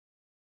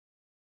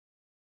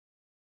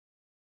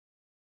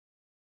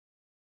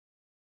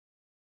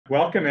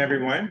Welcome,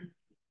 everyone.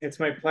 It's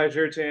my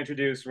pleasure to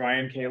introduce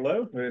Ryan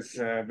Calo, who is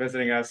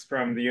visiting us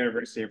from the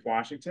University of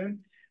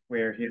Washington,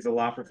 where he's a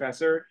law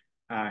professor.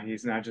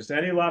 He's not just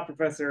any law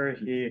professor,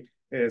 he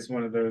is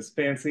one of those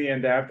fancy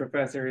endowed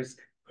professors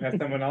who has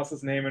someone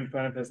else's name in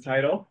front of his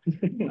title. He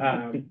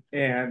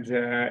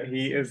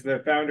is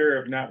the founder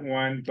of not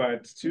one,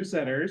 but two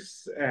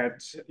centers at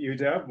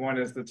UW. One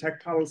is the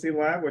Tech Policy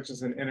Lab, which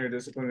is an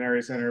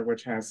interdisciplinary center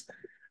which has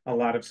a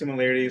lot of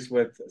similarities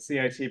with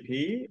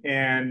CITP,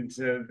 and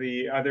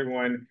the other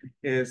one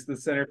is the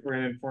Center for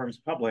an Informed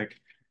Public,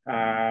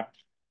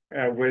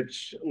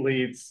 which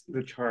leads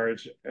the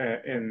charge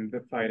in the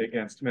fight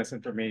against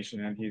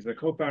misinformation. And he's a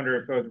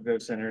co-founder of both of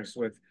those centers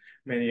with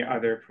many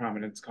other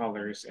prominent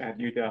scholars at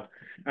UW.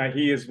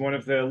 He is one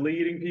of the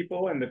leading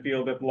people in the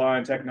field of law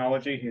and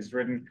technology. He's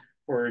written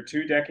for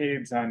 2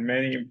 decades on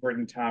many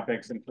important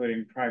topics,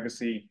 including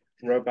privacy,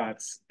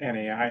 robots, and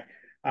AI.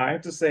 I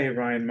have to say,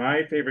 Ryan,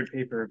 my favorite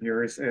paper of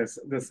yours is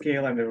The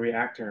Scale and the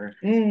Reactor,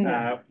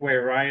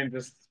 where Ryan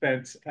just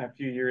spent a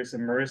few years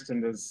immersed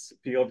in this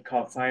field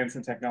called science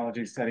and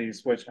technology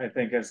studies, which I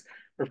think is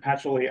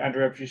perpetually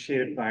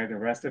underappreciated by the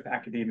rest of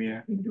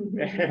academia.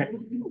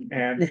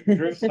 And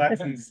drew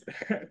lessons.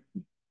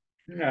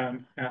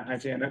 Hi,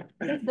 Janet.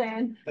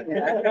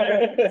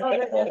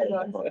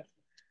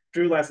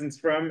 Drew lessons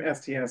from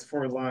STS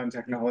for law and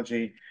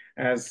technology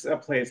as a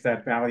place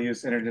that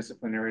values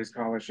interdisciplinary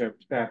scholarship.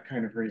 That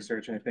kind of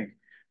research, I think,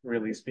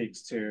 really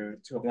speaks to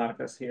a lot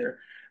of us here.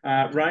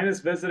 Ryan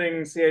is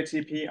visiting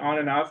CITP on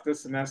and off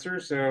this semester,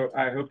 so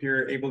I hope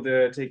you're able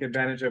to take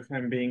advantage of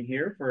him being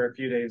here for a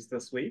few days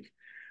this week.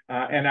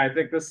 And I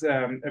think this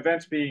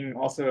event being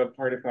also a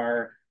part of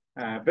our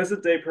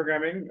visit day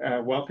programming,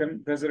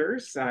 welcome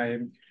visitors.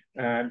 I'm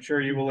sure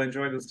you will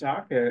enjoy this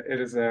talk.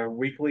 It is a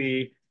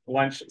weekly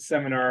lunch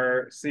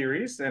seminar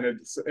series, and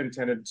it's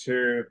intended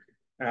to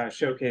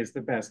showcase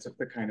the best of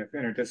the kind of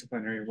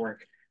interdisciplinary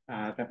work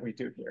that we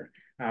do here.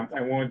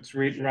 I won't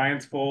read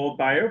Ryan's full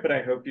bio, but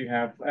I hope you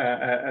have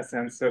a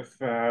sense of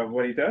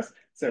what he does.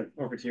 So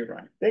over to you,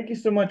 Ryan. Thank you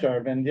so much,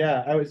 Arvind.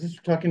 Yeah, I was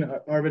just talking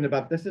to Arvind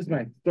about this is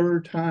my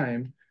 3rd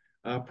time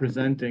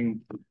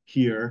presenting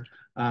here.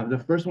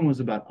 The first one was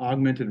about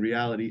augmented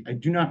reality. I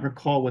do not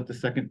recall what the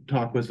second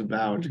talk was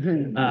about.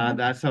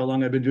 That's how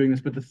long I've been doing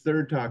this. But the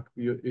 3rd talk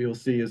you'll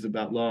see is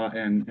about law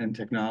and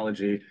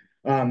technology.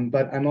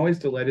 But I'm always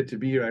delighted to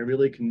be here. I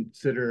really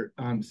consider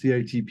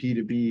CITP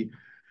to be,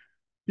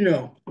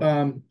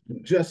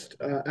 just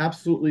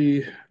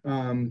absolutely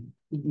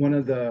one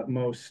of the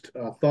most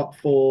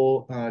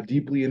thoughtful,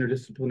 deeply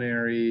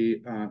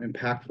interdisciplinary,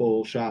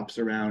 impactful shops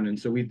around. And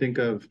so we think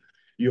of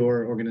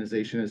your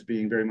organization as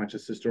being very much a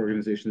sister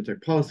organization, the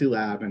Tech Policy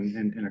Lab,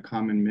 and a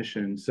common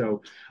mission.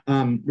 So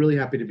really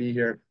happy to be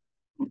here.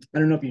 I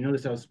don't know if you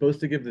noticed, I was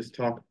supposed to give this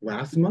talk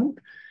last month,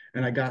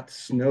 and I got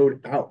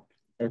snowed out.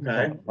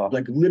 Okay,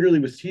 like literally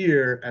was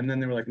here, and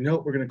then they were like,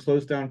 nope, we're going to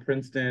close down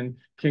Princeton,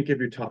 can't give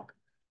your talk.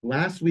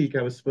 Last week,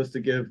 I was supposed to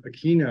give a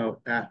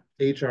keynote at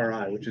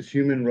HRI, which is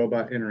Human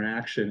Robot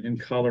Interaction in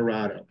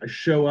Colorado. I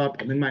show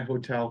up, I'm in my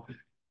hotel,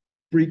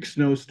 freak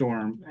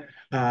snowstorm.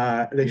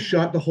 They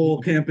shut the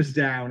whole campus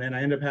down, and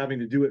I end up having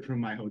to do it from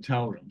my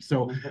hotel room.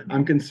 So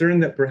I'm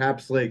concerned that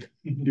perhaps like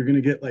you're going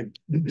to get like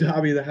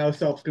Dobby, the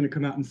house elf's going to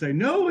come out and say,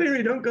 "No,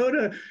 Harry, don't go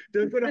to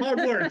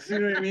Hogwarts." You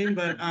know what I mean?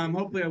 But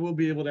hopefully, I will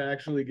be able to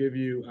actually give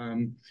you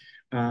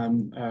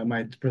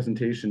my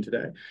presentation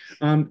today.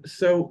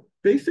 So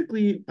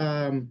basically,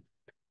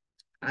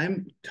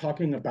 I'm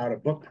talking about a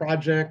book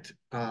project.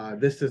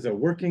 This is a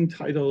working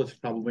title. It's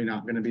probably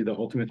not going to be the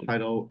ultimate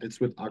title. It's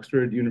with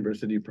Oxford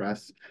University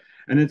Press,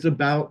 and it's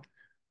about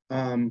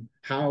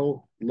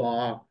how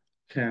law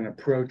can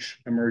approach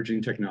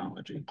emerging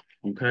technology,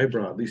 okay,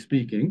 broadly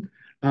speaking.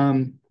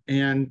 And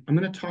I'm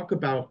going to talk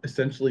about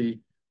essentially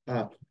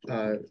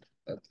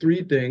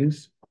 3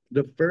 things.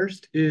 The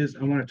first is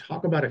I want to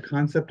talk about a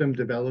concept I'm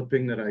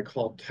developing that I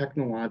call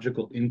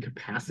technological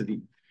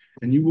incapacity.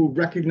 And you will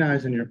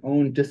recognize in your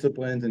own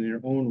disciplines and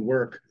your own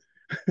work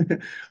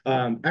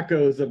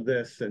echoes of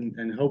this,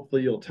 and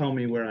hopefully you'll tell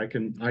me where I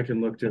can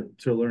look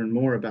to learn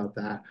more about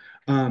that.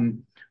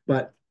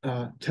 But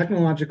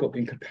technological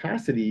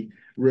incapacity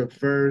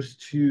refers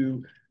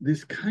to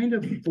this kind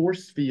of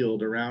force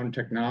field around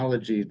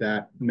technology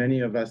that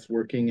many of us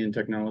working in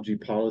technology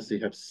policy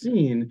have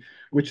seen,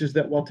 which is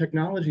that while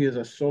technology is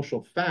a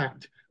social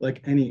fact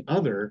like any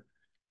other,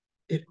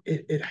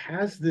 it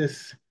has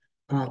this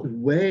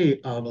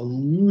way of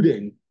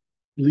eluding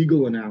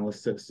legal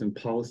analysis and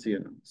policy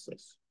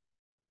analysis.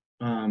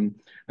 And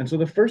so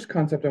the first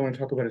concept I want to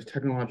talk about is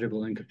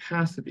technological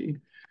incapacity.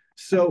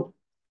 So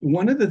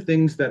one of the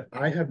things that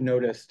I have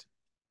noticed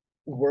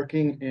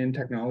working in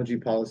technology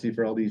policy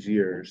for all these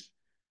years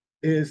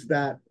is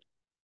that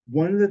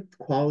one of the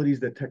qualities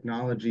that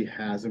technology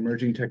has,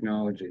 emerging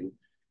technology,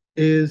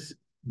 is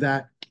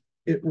that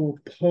it will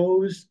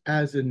pose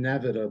as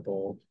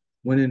inevitable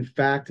when in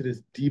fact it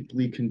is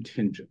deeply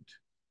contingent,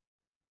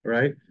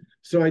 right?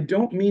 So I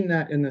don't mean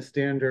that in the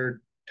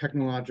standard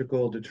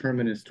technological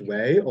determinist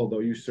way, although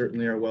you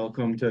certainly are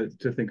welcome to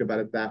think about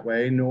it that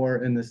way,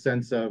 nor in the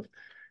sense of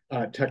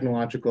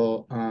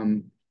technological,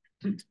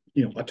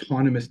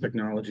 autonomous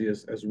technology,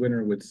 as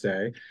Winner would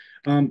say.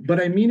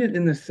 But I mean it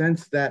in the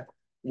sense that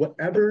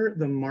whatever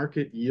the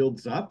market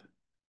yields up,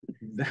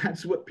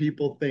 that's what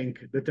people think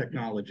the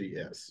technology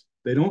is.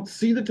 They don't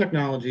see the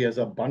technology as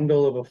a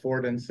bundle of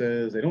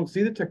affordances. They don't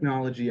see the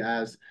technology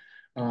as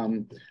a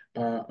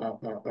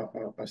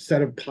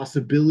set of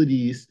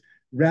possibilities.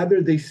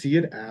 Rather, they see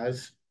it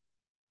as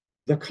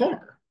the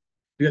car,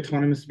 the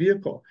autonomous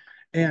vehicle.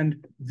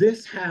 And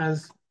this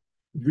has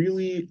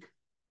really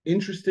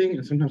interesting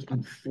and sometimes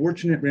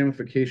unfortunate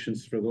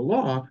ramifications for the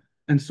law.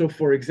 And so,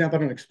 for example,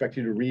 I don't expect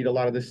you to read a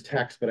lot of this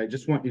text, but I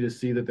just want you to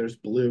see that there's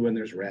blue and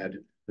there's red,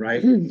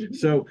 right?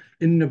 So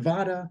in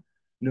Nevada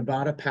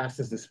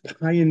passes this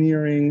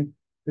pioneering,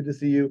 good to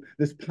see you,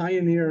 this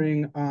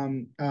pioneering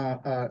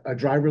a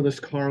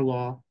driverless car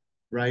law,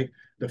 right?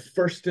 The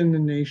first in the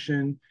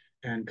nation.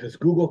 And because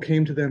Google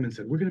came to them and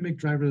said, we're going to make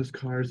driverless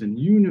cars, and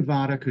you,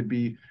 Nevada, could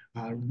be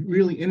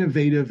really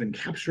innovative and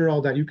capture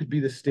all that. You could be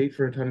the state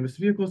for autonomous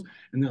vehicles.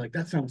 And they're like,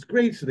 that sounds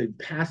great. So they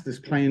passed this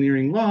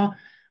pioneering law.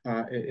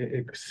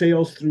 It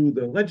sails through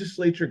the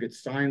legislature,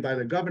 gets signed by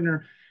the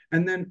governor.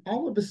 And then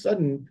all of a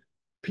sudden,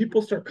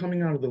 people start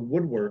coming out of the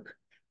woodwork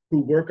who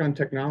work on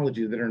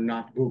technology that are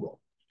not Google.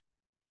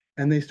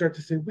 And they start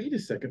to say, wait a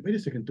second,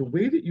 the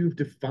way that you've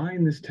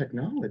defined this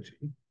technology,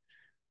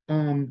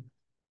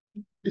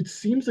 it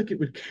seems like it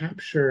would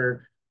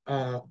capture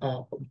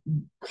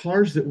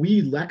cars that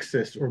we,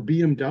 Lexus or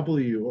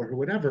BMW or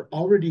whatever,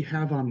 already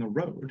have on the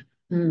road,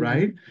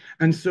 right?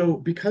 And so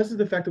because of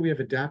the fact that we have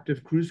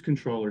adaptive cruise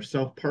control or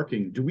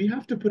self-parking, do we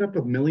have to put up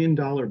 $1 million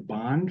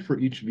bond for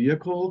each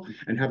vehicle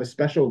and have a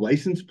special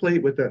license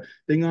plate with a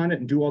thing on it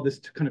and do all this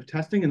kind of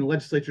testing? And the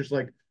legislature's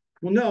like,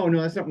 well, no,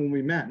 that's not what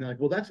we meant. And they're like,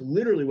 well, that's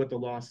literally what the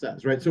law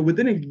says, right? So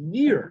within a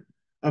year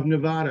of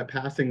Nevada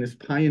passing this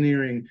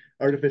pioneering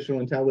artificial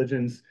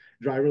intelligence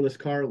driverless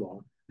car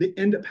law, they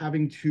end up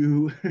having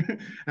to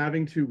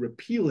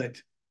repeal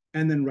it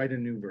and then write a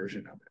new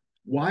version of it.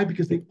 Why?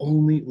 Because they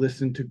only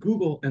listened to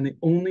Google and they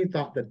only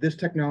thought that this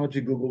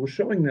technology Google was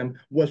showing them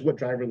was what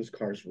driverless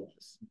cars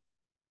was,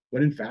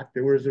 when in fact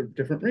there was a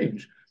different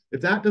range.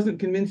 If that doesn't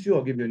convince you,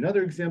 I'll give you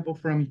another example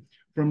from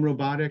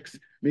robotics.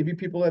 Maybe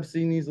people have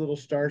seen these little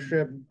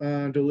Starship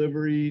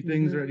delivery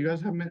things. Do you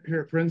guys have them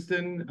here at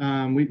Princeton?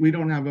 We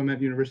don't have them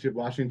at University of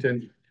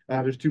Washington.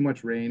 There's too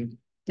much rain.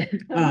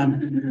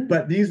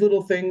 But these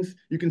little things,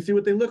 you can see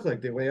what they look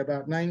like. They weigh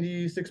about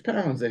 96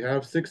 pounds. They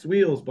have 6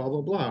 wheels, blah,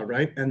 blah, blah,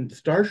 right? And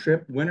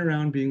Starship went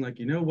around being like,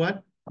 you know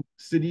what?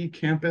 City,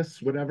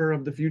 campus, whatever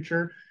of the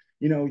future,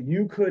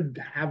 you could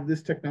have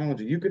this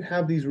technology. You could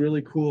have these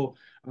really cool,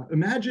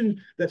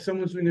 imagine that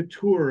someone's doing a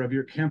tour of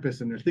your campus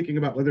and they're thinking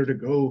about whether to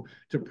go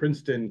to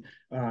Princeton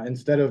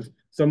instead of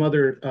some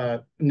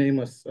other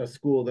nameless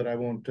school that I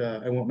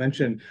won't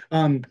mention.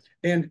 And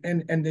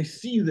they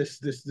see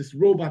this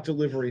robot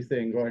delivery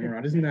thing going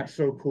around. Isn't that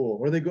so cool?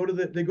 Or they go to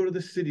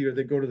the city or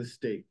they go to the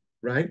state,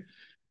 right?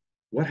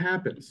 What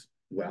happens?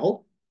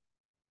 Well,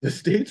 the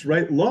states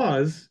write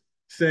laws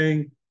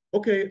saying,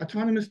 okay,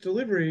 autonomous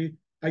delivery,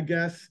 I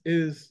guess,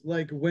 is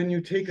like when you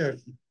take a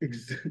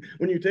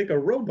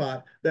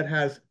robot that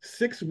has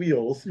 6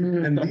 wheels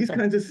and these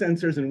kinds of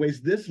sensors and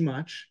weighs this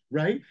much,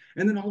 right?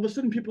 And then all of a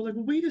sudden people are like,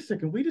 well, wait a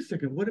second,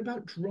 what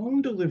about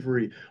drone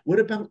delivery? What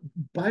about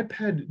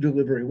biped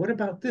delivery? What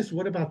about this?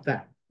 What about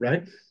that,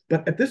 right?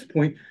 But at this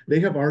point,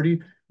 they have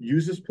already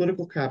used this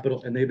political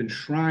capital and they've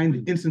enshrined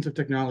the instance of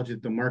technology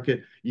that the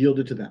market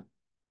yielded to them,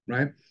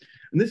 right?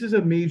 And this is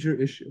a major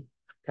issue.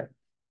 Okay.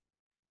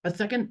 A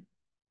second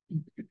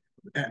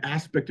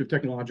aspect of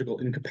technological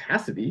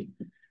incapacity,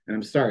 and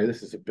I'm sorry,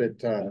 this is a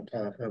bit of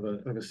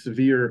a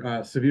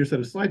severe set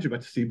of slides you're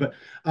about to see, but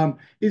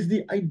is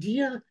the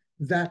idea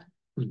that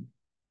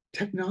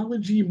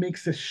technology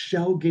makes a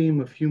shell game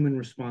of human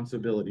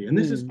responsibility. And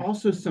this is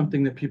also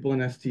something that people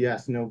in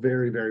STS know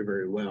very, very,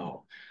 very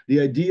well. The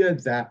idea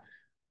that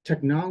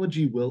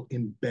technology will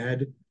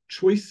embed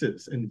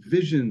choices and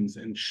visions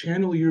and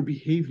channel your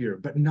behavior,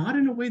 but not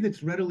in a way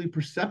that's readily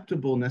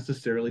perceptible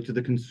necessarily to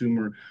the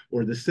consumer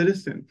or the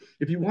citizen.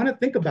 If you want to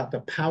think about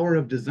the power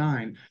of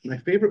design, my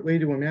favorite way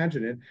to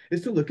imagine it is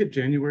to look at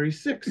January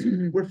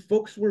 6th, where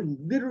folks were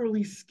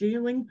literally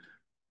scaling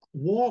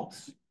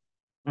walls,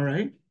 all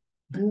right,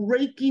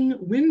 breaking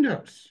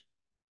windows.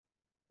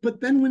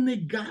 But then when they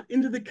got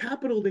into the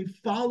Capitol, they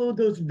followed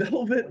those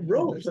velvet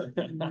ropes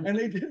and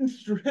they didn't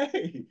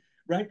stray.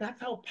 Right?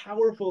 That's how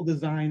powerful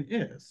design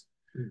is.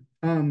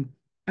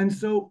 And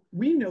so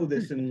we know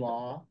this in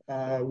law.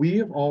 We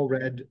have all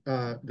read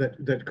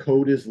that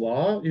code is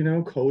law,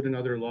 Code and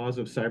Other Laws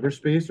of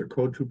Cyberspace, or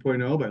Code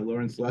 2.0 by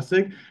Lawrence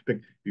Lessig. But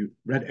if you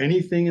read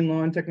anything in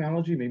law and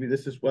technology, maybe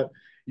this is what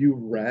you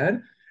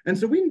read. And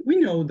so we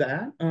know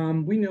that.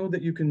 We know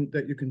that you can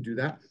do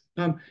that.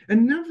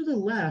 And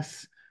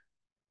nevertheless,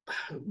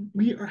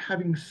 we are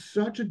having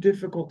such a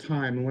difficult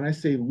time. And when I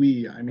say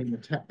we, I mean the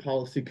tech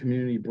policy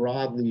community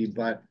broadly,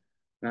 but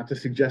Not to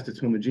suggest it's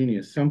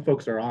homogeneous. Some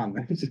folks are on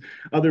this,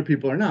 other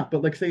people are not.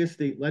 But like say a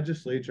state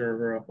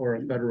legislature or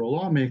a federal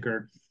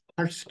lawmaker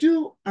are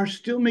still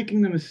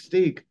making the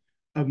mistake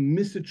of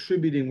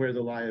misattributing where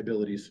the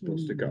liability is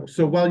supposed to go.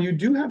 So while you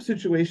do have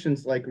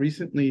situations like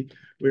recently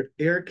where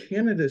Air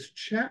Canada's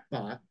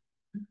chatbot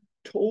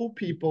told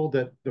people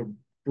that the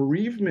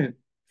bereavement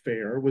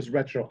fare was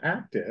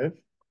retroactive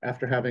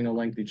after having a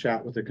lengthy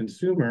chat with a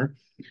consumer,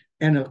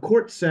 and a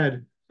court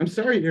said, I'm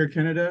sorry, Air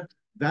Canada,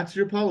 that's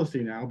your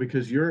policy now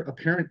because your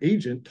apparent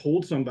agent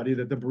told somebody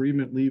that the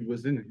bereavement leave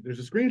was in it. There's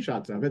a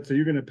screenshots of it, so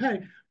you're going to pay.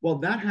 Well,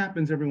 that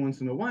happens every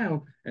once in a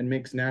while and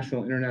makes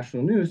national,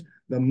 international news.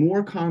 The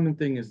more common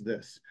thing is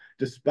this.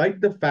 Despite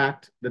the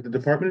fact that the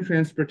Department of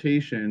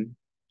Transportation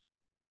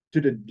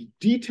did a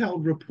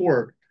detailed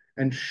report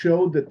and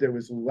showed that there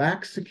was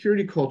lax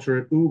security culture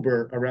at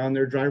Uber around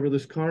their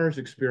driverless cars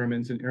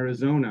experiments in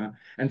Arizona,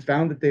 and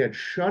found that they had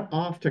shut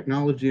off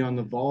technology on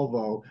the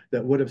Volvo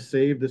that would have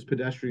saved this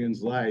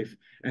pedestrian's life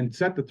and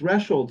set the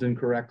thresholds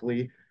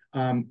incorrectly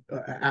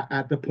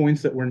at the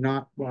points that were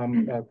not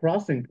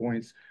crossing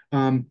points,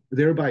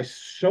 thereby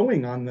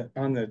showing on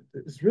the,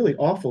 it's really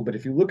awful, but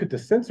if you look at the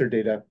sensor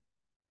data,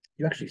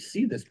 you actually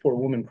see this poor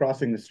woman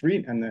crossing the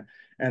street and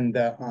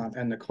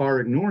the car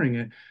ignoring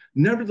it.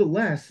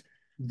 Nevertheless,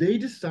 they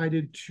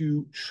decided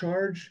to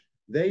charge,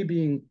 they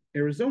being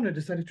Arizona,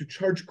 decided to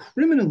charge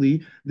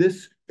criminally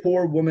this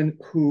poor woman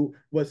who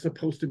was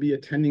supposed to be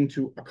attending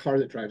to a car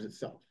that drives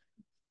itself,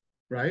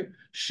 right?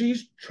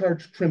 She's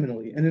charged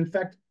criminally. And in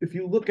fact, if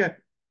you look at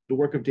the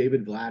work of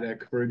David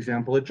Vladeck, for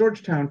example, at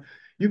Georgetown,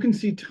 you can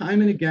see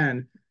time and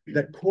again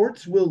that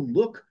courts will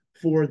look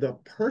for the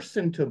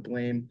person to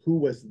blame who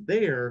was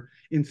there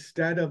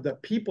instead of the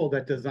people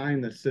that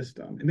designed the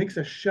system. It makes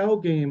a shell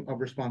game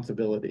of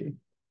responsibility.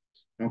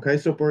 Okay,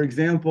 so for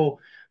example,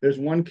 there's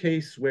one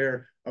case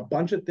where a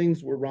bunch of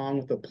things were wrong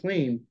with the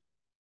plane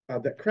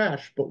that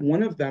crashed, but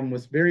one of them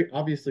was very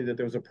obviously that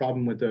there was a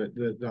problem with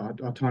the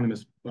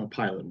autonomous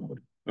pilot mode,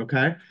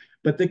 okay?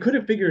 But they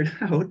couldn't figure it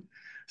out,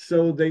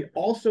 so they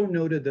also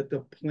noted that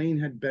the plane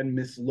had been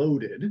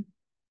misloaded,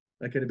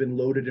 like it had been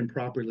loaded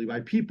improperly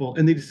by people,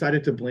 and they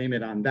decided to blame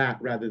it on that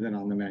rather than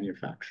on the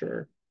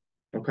manufacturer,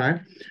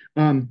 okay?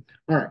 All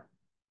right.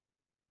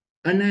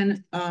 And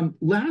then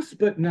last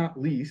but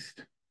not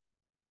least,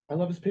 I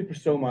love this paper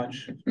so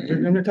much.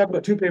 I'm going to talk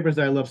about two papers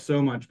that I love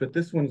so much, but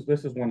this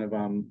is one of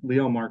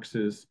Leo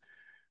Marx's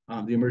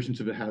The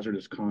Emergence of a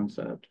Hazardous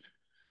Concept.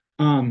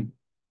 The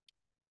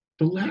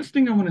last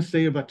thing I want to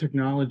say about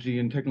technology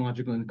and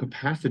technological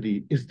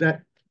incapacity is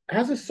that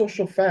as a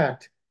social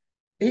fact,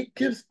 it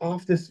gives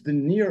off this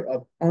veneer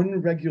of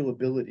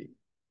unregulability.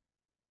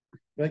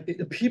 Like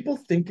people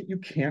think that you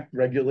can't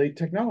regulate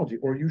technology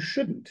or you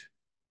shouldn't.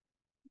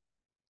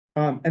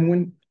 And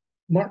when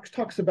Marx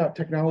talks about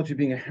technology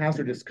being a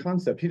hazardous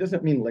concept, he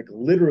doesn't mean like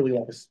literally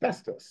like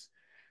asbestos.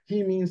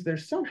 He means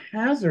there's some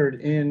hazard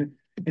in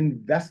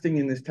investing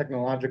in this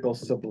technological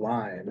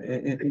sublime.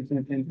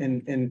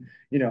 And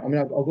you know, I mean,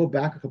 I'll go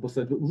back a couple of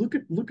slides, but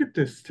look at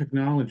this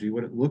technology,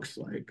 what it looks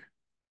like.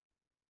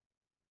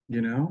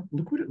 You know,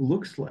 look what it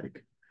looks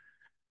like.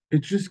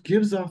 It just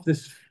gives off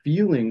this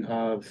feeling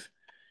of,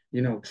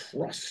 you know,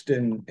 trust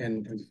and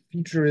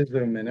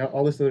futurism and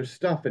all this other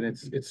stuff. And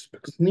it's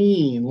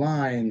clean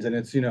lines and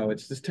it's, you know,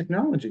 it's this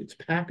technology, it's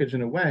packaged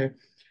in a way.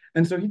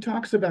 And so he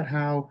talks about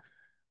how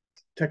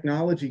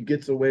technology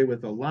gets away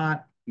with a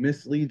lot,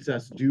 misleads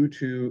us due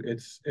to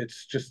it's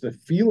just the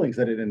feelings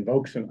that it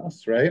invokes in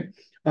us, right?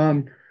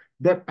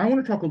 But I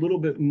want to talk a little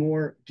bit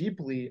more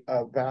deeply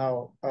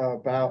about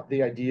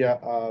the idea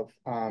of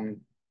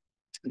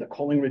the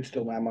Coleridge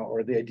dilemma,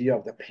 or the idea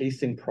of the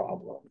pacing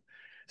problem.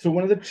 So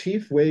one of the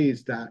chief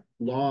ways that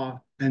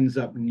law ends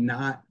up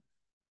not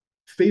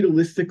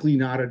fatalistically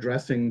not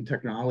addressing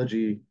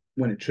technology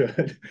when it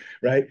should,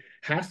 right,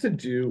 has to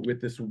do with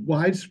this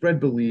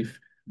widespread belief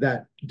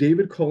that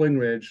David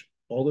Coleridge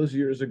all those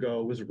years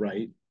ago was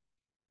right,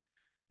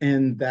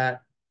 and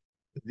that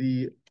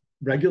the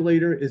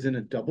regulator is in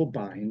a double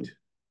bind,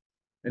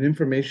 an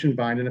information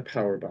bind and a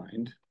power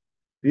bind.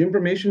 The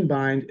information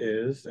bind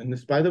is, and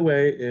this, by the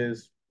way,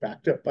 is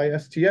backed up by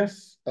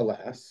STS,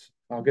 alas.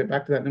 I'll get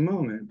back to that in a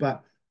moment.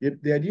 But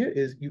the idea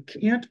is you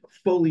can't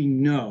fully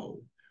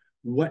know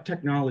what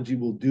technology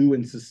will do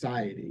in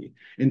society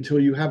until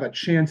you have a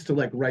chance to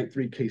like write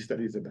 3 case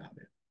studies about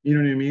it. You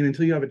know what I mean?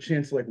 Until you have a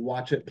chance to like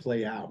watch it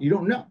play out. You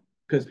don't know,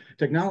 because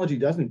technology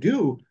doesn't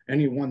do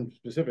any one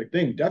specific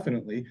thing,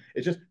 definitely.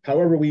 It's just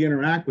however we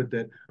interact with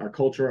it, our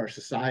culture, our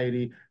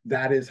society,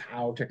 that is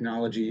how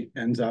technology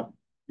ends up.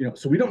 You know,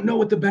 so we don't know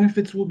what the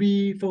benefits will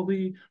be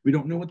fully. We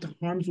don't know what the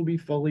harms will be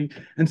fully.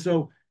 And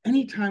so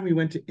anytime we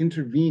went to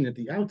intervene at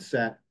the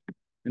outset,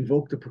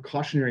 invoke the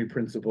precautionary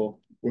principle,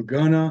 we're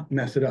gonna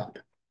mess it up.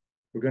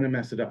 We're gonna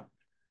mess it up.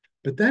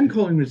 But then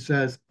Coleridge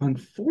says,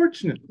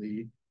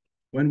 unfortunately,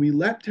 when we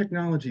let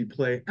technology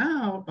play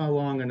out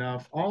long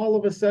enough, all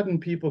of a sudden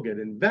people get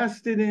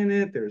invested in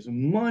it. There's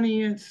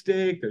money at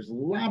stake. There's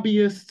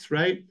lobbyists,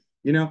 right?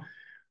 You know,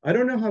 I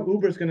don't know how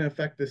Uber is going to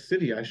affect this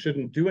city. I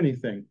shouldn't do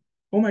anything.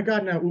 oh my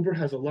God, now Uber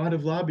has a lot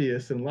of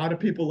lobbyists and a lot of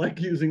people like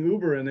using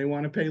Uber and they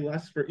want to pay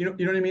less for, you know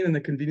what I mean? And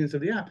the convenience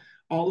of the app.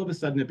 All of a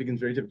sudden it becomes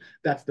very different.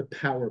 That's the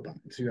power bind.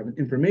 So you have an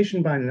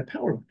information bind and a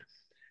power bind.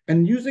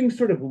 And using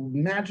sort of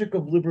magic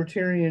of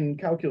libertarian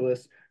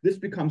calculus, this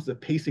becomes the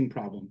pacing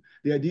problem.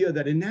 The idea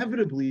that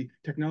inevitably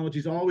technology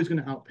is always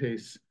going to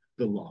outpace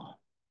the law.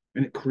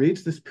 And it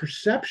creates this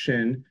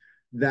perception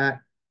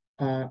that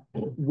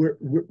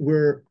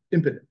we're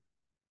impotent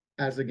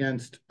as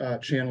against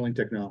channeling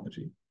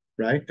technology,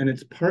 right? And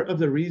it's part of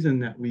the reason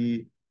that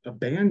we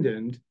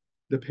abandoned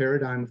the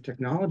paradigm of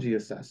technology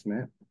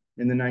assessment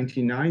in the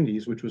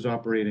 1990s, which was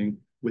operating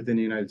within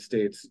the United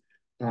States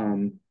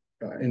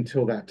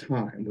until that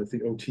time with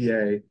the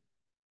OTA.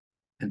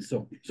 And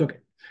so okay.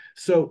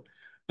 So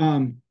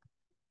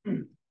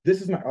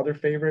this is my other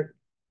favorite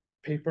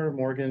paper.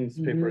 Morgan's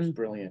paper is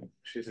brilliant.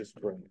 She's just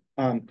brilliant.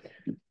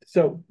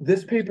 So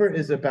this paper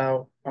is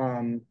about,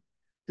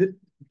 do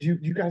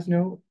you guys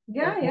know?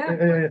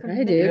 Yeah.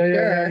 I do.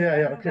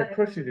 Yeah. Okay, of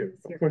course you do.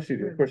 Of course you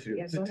do. Of course you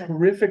do. It's a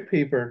terrific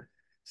paper.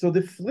 So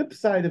the flip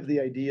side of the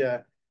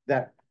idea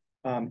that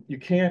you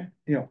can't,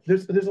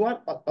 there's a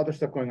lot of other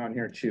stuff going on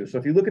here too. So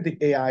if you look at the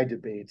AI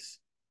debates,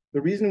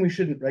 the reason we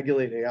shouldn't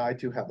regulate AI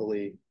too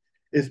heavily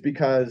is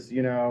because,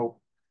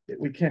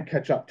 we can't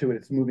catch up to it.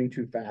 It's moving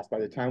too fast by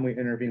the time we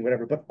intervene,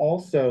 whatever. But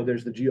also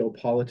there's the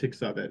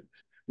geopolitics of it.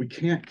 We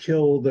can't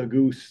kill the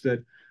goose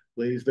that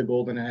lays the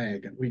golden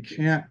egg. We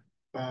can't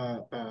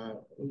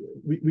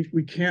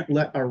we can't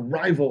let our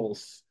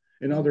rivals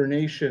in other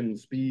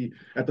nations be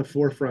at the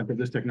forefront of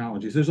this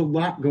technology. So there's a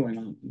lot going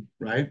on,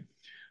 right?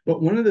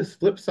 But one of the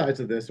flip sides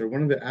of this, or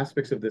one of the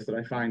aspects of this that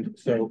I find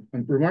so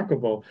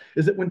remarkable,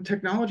 is that when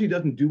technology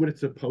doesn't do what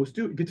it's supposed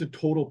to, it gets a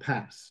total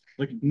pass.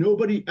 Like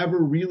nobody ever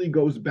really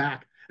goes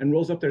back and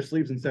rolls up their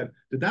sleeves and said,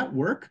 did that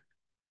work?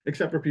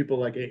 Except for people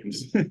like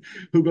Ames,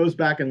 who goes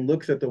back and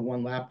looks at the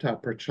one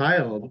laptop per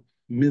child,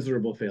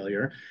 miserable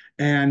failure,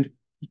 and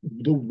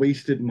the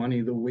wasted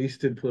money, the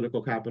wasted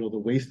political capital, the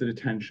wasted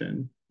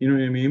attention, you know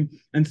what I mean?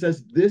 And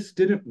says, this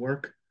didn't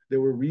work.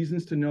 There were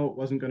reasons to know it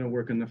wasn't going to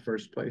work in the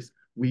first place.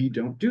 We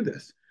don't do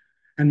this.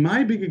 And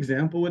my big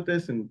example with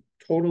this, and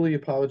totally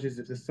apologies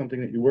if this is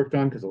something that you worked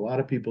on, because a lot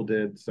of people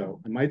did.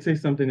 So I might say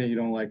something that you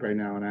don't like right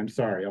now, and I'm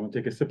sorry. I'm going to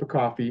take a sip of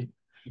coffee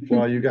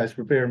while you guys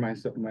prepare my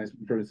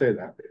for to say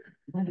that.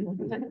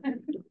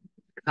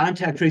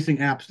 Contact tracing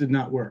apps did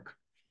not work.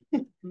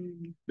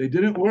 They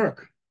didn't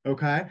work.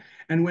 Okay.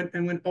 And when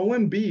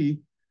OMB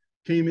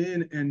came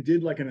in and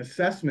did like an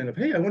assessment of,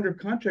 hey, I wonder if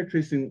contact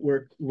tracing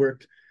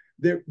worked,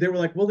 they were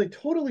like, well, they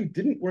totally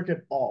didn't work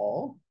at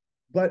all,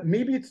 but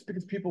maybe it's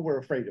because people were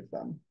afraid of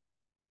them.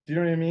 Do you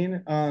know what I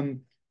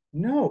mean?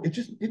 No,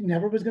 it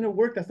never was going to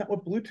work. That's not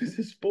what Bluetooth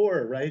is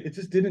for, right? It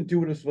just didn't do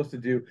what it was supposed to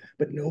do,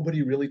 but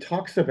nobody really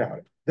talks about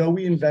it. Though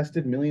we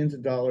invested millions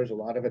of dollars, a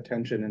lot of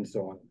attention and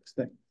so on in this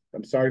thing.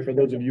 I'm sorry for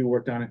those of you who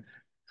worked on it.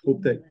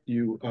 Hope that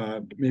you,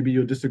 maybe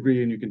you'll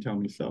disagree and you can tell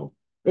me so.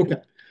 Okay,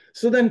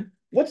 so then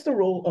what's the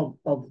role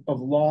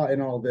of law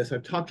in all this?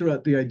 I've talked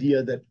about the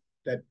idea that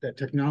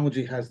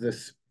technology has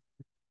this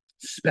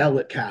spell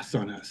it casts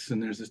on us,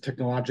 and there's this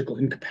technological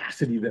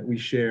incapacity that we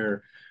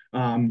share,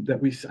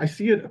 I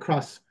see it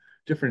across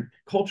different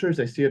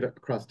cultures. I see it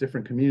across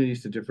different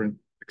communities to different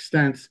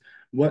extents.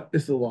 What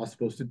is the law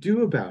supposed to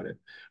do about it?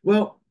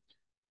 Well,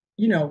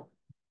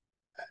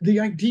 the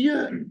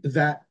idea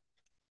that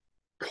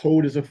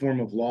code is a form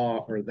of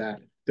law, or that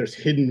there's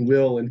hidden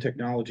will in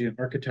technology and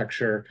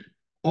architecture,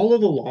 all of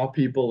the law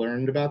people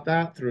learned about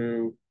that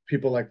through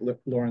people like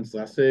Lawrence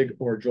Lessig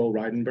or Joel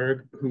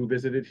Reidenberg, who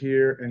visited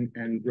here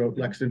and wrote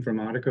Lex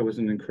Informatica, was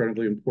an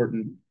incredibly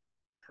important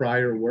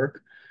prior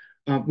work.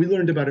 We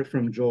learned about it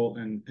from Joel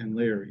and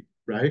Larry,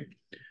 right?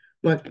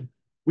 But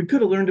we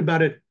could have learned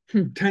about it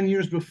 10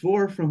 years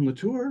before from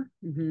Latour,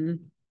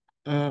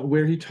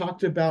 where he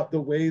talked about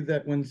the way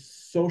that when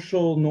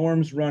social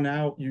norms run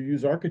out, you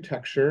use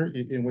architecture.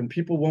 And when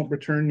people won't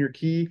return your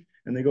key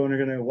and they go and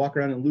they're going to walk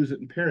around and lose it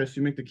in Paris,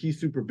 you make the key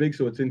super big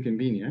so it's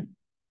inconvenient.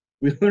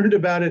 We learned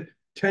about it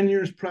 10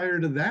 years prior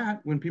to that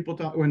when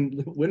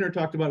Winner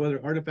talked about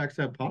whether artifacts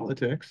have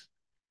politics,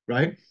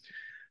 right?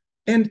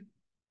 And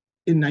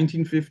in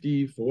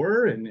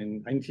 1954 and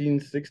in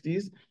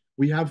 1960s,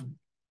 we have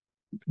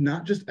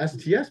not just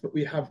STS, but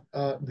we have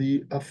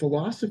the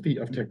philosophy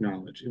of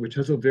technology, which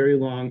has a very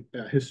long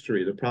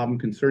history. The problem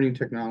concerning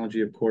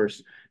technology, of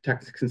course,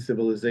 Tactics and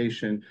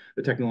Civilization,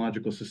 the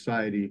Technological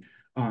Society,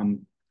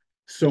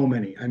 so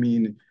many. I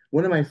mean,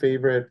 one of my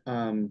favorite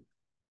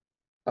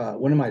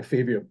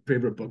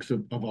books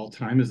of all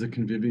time is The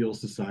Convivial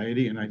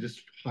Society, and I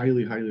just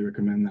highly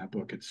recommend that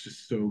book. It's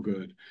just so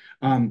good.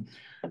 I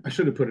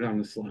should have put it on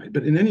the slide,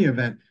 but in any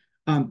event,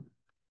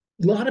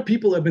 a lot of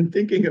people have been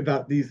thinking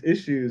about these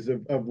issues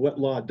of what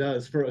law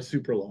does for a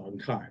super long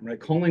time, right?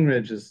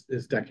 Coleridge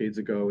is decades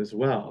ago as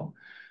well.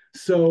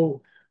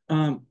 So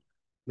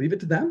leave it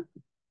to them,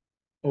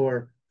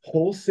 or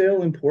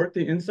wholesale import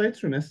the insights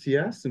from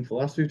STS and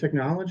philosophy of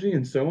technology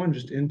and so on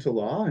just into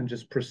law and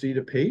just proceed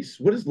apace?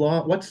 What is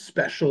law? What's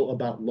special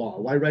about law?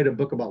 Why write a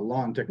book about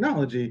law and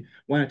technology?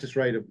 Why not just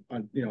write a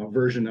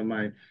version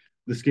of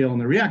the scale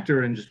and the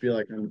reactor and just be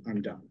like,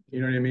 I'm done.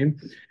 You know what I mean?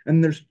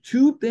 And there's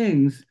two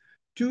things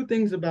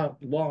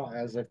about law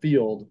as a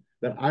field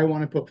that I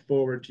want to put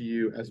forward to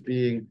you as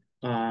being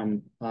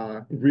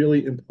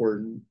really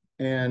important.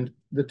 And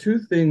the two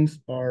things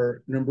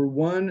are, number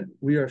one,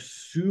 we are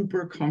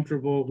super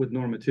comfortable with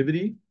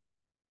normativity.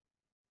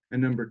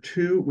 And number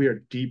two, we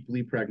are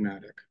deeply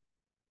pragmatic.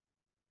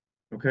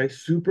 Okay,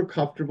 super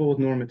comfortable with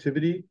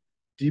normativity,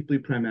 deeply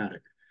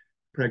pragmatic.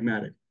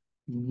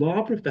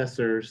 Law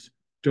professors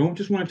don't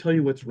just want to tell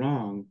you what's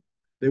wrong.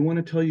 They want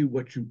to tell you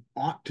what you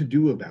ought to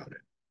do about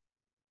it.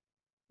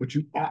 What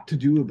you ought to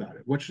do about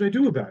it. What should I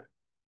do about it?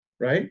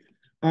 Right?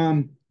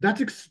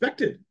 That's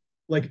expected.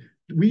 Like,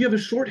 we have a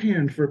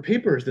shorthand for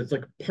papers that's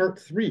like part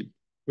 3,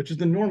 which is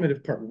the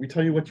normative part, where we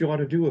tell you what you ought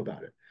to do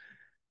about it.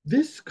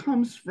 This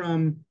comes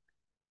from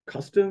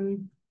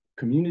custom,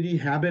 community,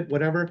 habit,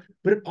 whatever,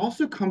 but it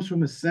also comes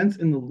from a sense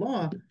in the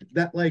law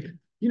that, like,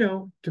 you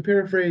know, to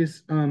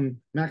paraphrase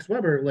Max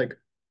Weber, like,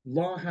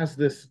 law has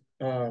this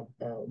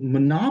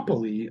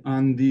monopoly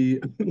on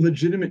the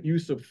legitimate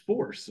use of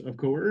force, of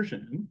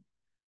coercion.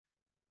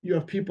 You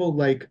have people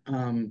like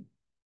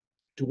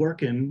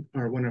Dworkin,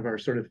 are one of our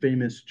sort of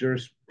famous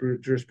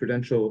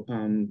jurisprudential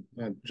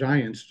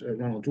giants,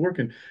 Ronald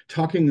Dworkin,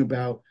 talking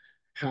about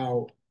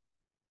how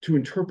to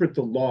interpret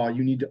the law,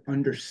 you need to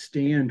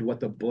understand what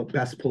the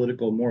best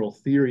political moral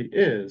theory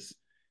is,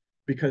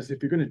 because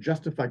if you're going to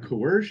justify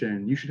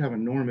coercion, you should have a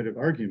normative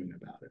argument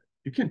about it.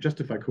 You can't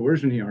justify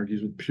coercion, he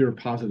argues, with pure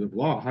positive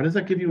law. How does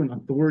that give you an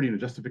authority and a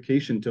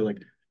justification to, like,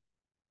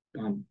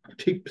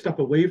 take stuff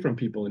away from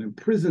people and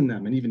imprison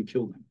them and even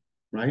kill them,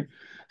 right?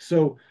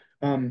 So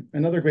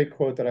another great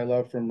quote that I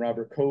love from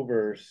Robert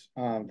Cover's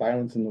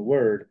Violence in the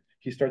Word,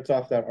 he starts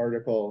off that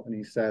article and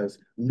he says,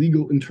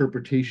 legal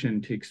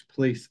interpretation takes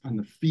place on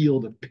the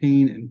field of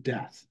pain and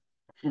death,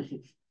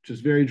 which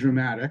is very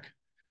dramatic.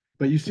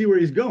 But you see where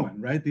he's going,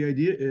 right? The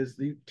idea is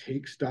you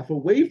take stuff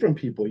away from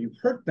people, you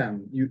hurt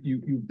them,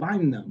 you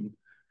bind them.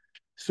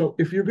 So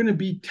if you're going to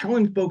be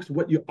telling folks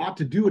what you ought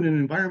to do in an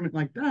environment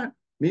like that,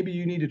 maybe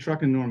you need to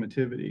truck in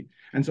normativity.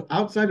 And so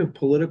outside of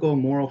political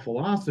moral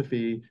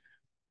philosophy,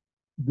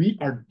 we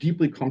are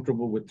deeply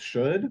comfortable with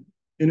should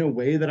in a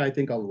way that I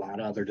think a lot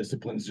of other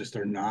disciplines just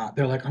are not.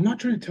 They're like, I'm not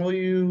trying to tell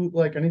you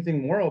like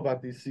anything moral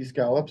about these sea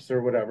scallops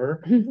or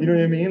whatever. You know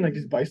what I mean? Like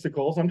these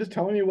bicycles. I'm just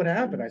telling you what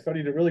happened. I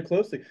studied it really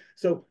closely.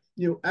 So,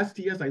 you know,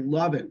 STS, I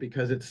love it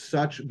because it's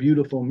such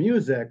beautiful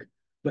music,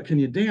 but can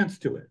you dance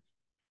to it?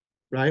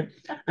 Right?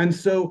 And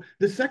so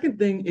the second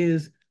thing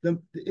is the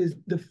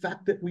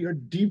fact that we are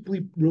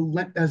deeply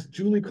as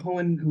Julie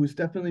Cohen, who's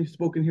definitely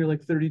spoken here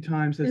like 30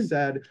 times, has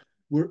said,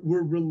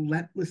 we're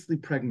relentlessly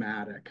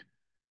pragmatic,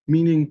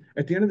 meaning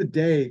at the end of the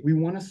day, we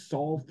want to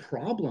solve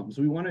problems.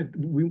 We want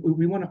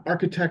to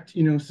architect,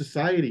 you know,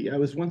 society. I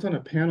was once on a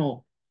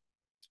panel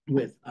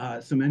with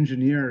some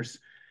engineers,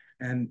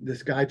 and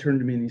this guy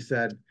turned to me and he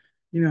said,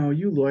 you know,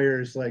 you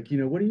lawyers, like, you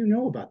know, what do you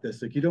know about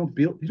this? Like, you don't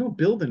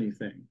build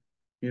anything,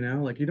 you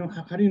know, like, you don't,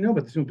 how do you know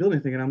about this? You don't build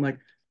anything. And I'm like,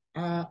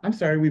 I'm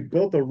sorry, we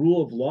built a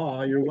rule of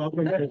law. You're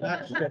welcome to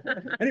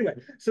that. Anyway,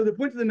 so the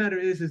point of the matter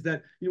is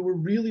that, you know, we're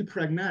really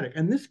pragmatic.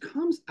 And this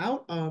comes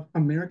out of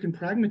American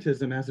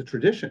pragmatism as a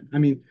tradition. I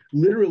mean,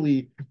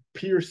 literally,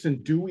 Pierce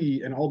and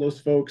Dewey and all those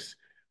folks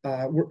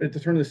were, at the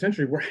turn of the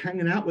century, were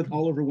hanging out with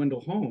Oliver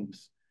Wendell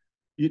Holmes.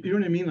 You know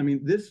what I mean? I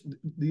mean,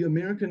 the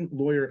American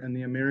lawyer and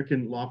the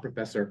American law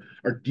professor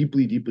are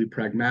deeply, deeply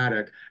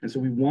pragmatic. And so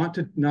we want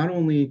to not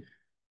only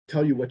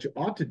tell you what you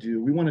ought to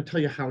do, we want to tell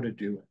you how to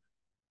do it.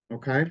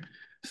 Okay,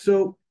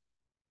 so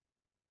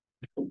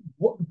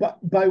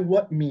by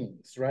what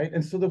means, right?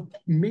 And so the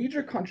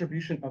major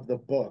contribution of the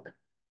book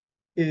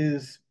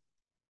is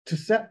to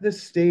set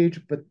this stage,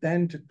 but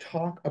then to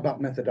talk about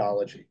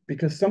methodology,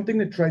 because something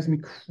that drives me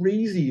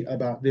crazy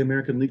about the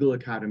American Legal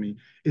Academy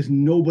is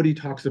nobody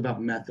talks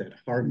about method,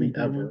 hardly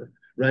ever,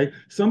 right?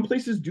 Some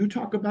places do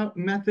talk about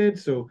method.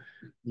 So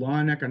law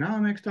and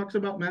economics talks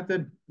about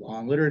method, law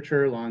and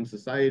literature, law and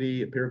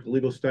society, empirical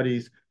legal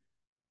studies,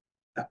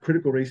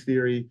 critical race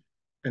theory,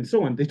 and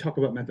so on. They talk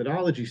about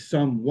methodology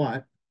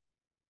somewhat,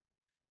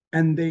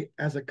 and they,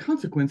 as a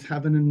consequence,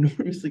 have an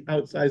enormously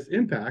outsized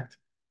impact,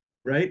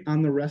 right,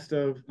 on the rest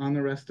of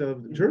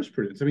the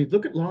jurisprudence. I mean,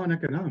 look at law and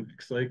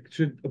economics. Like,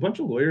 should a bunch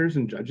of lawyers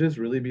and judges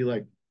really be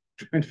like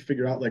trying to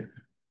figure out like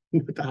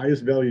what the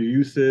highest value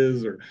use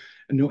is, or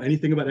know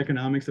anything about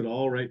economics at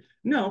all, right?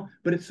 No,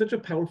 but it's such a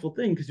powerful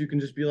thing because you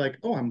can just be like,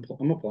 oh, I'm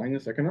applying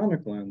this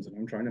economic lens and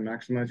I'm trying to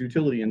maximize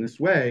utility in this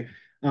way.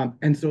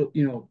 And so,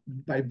 you know,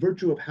 by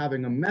virtue of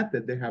having a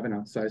method, they have an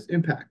outsized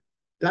impact.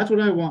 That's what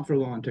I want for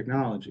law and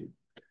technology,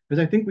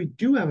 because I think we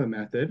do have a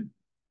method.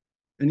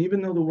 And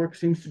even though the work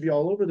seems to be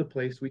all over the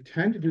place, we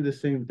tend to do the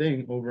same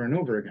thing over and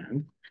over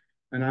again.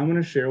 And I want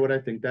to share what I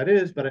think that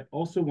is, but I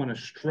also want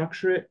to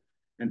structure it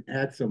and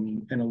add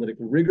some analytic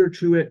rigor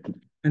to it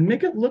and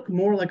make it look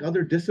more like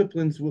other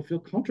disciplines will feel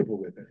comfortable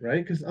with it,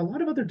 right? Because a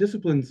lot of other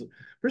disciplines,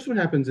 first what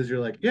happens is you're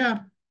like, yeah,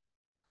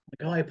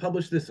 like, oh, I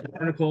published this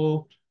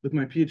article with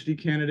my PhD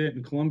candidate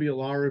in Columbia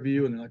Law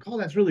Review, and they're like, oh,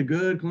 that's really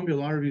good. Columbia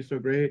Law Review is so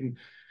great.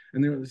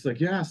 And they were just like,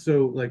 yeah,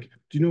 so like,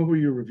 do you know who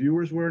your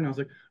reviewers were? And I was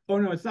like, oh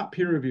no, it's not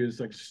peer reviewed, it's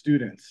like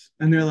students.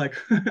 And they're like,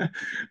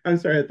 I'm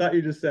sorry, I thought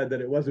you just said that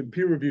it wasn't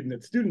peer reviewed and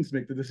that students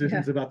make the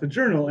decisions about the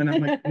journal. And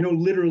I'm like, no,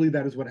 literally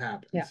that is what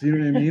happens. Yeah. You know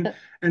what I mean?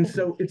 And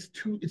so it's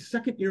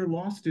second year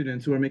law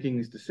students who are making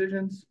these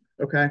decisions,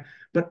 okay?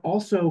 But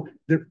also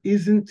there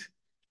isn't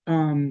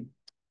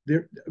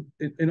there,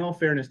 in all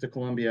fairness to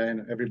Columbia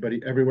and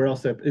everybody everywhere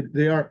else,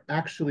 they are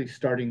actually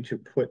starting to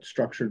put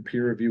structured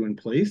peer review in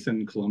place,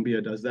 and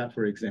Columbia does that,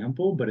 for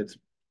example, but it's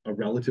a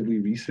relatively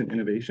recent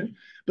innovation.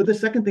 But the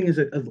second thing is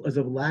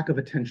a lack of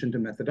attention to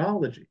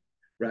methodology,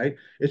 right?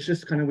 It's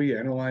just kind of we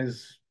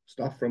analyze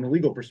stuff from a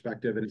legal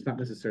perspective, and it's not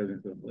necessarily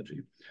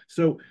methodology.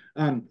 So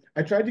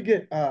I tried to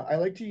get, I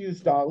like to use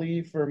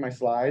Dolly for my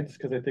slides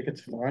because I think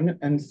it's fun.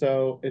 And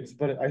so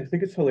but I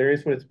think it's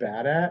hilarious what it's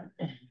bad at.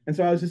 And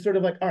so I was just sort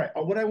of like, all right,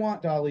 what I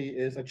want, Dolly,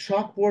 is a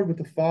chalkboard with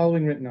the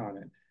following written on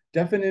it.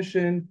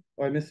 Definition,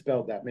 oh, I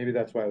misspelled that. Maybe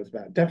that's why it was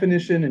bad.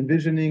 Definition,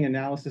 envisioning,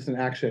 analysis, and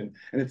action.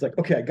 And it's like,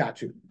 okay, I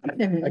got you.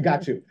 I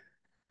got you.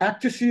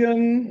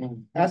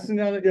 Actician,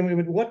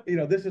 what,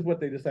 this is what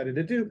they decided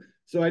to do.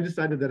 So I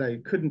decided that I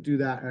couldn't do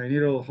that, and I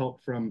needed a little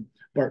help from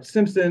Bart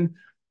Simpson.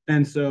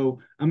 And so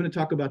I'm going to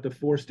talk about the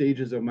 4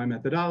 stages of my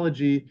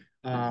methodology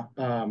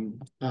in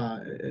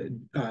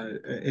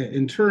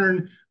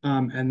turn,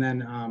 and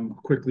then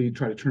quickly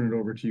try to turn it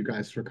over to you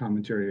guys for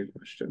commentary and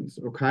questions.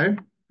 Okay?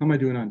 How am I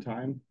doing on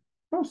time?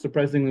 Oh,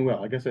 surprisingly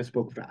well. I guess I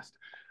spoke fast.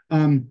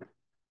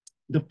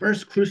 The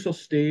first crucial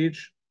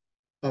stage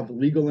of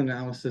legal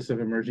analysis of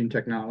emerging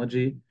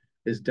technology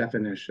is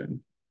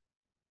definition,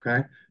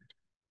 okay?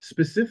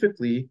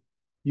 Specifically,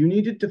 you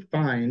need to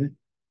define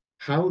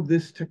how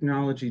this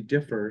technology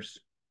differs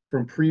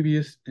from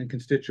previous and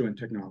constituent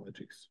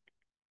technologies,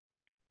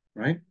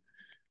 right?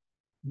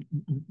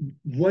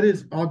 What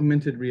is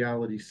augmented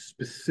reality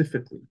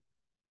specifically?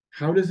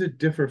 How does it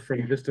differ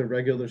from just a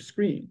regular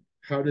screen?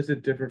 How does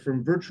it differ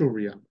from virtual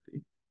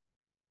reality?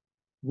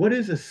 What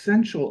is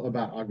essential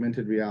about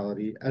augmented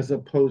reality as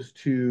opposed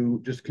to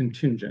just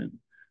contingent?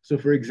 So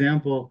for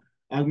example,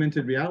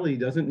 augmented reality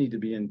doesn't need to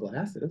be in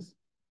glasses.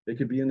 It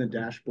could be in the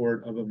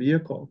dashboard of a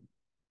vehicle.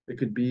 It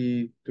could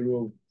be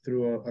through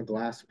a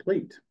glass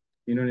plate.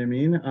 You know what I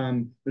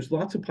mean? There's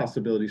lots of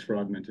possibilities for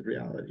augmented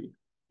reality.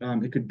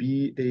 It could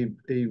be a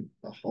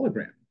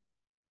hologram,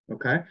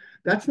 okay?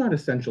 That's not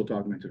essential to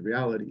augmented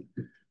reality.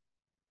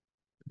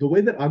 The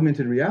way that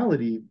augmented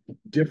reality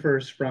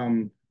differs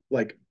from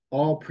like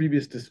all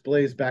previous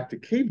displays back to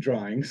cave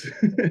drawings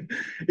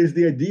is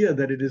the idea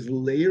that it is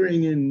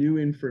layering in new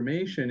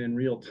information in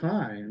real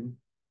time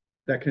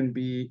that can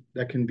be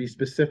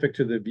specific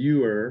to the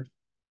viewer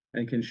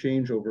and can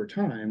change over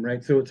time,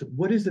 right? So it's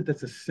what is it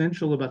that's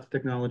essential about the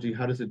technology?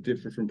 How does it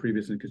differ from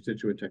previous and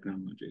constituent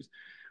technologies?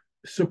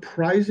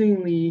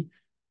 Surprisingly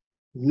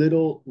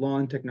little law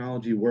and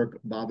technology work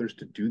bothers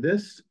to do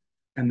this.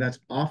 And that's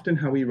often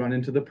how we run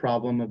into the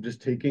problem of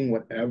just taking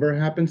whatever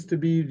happens to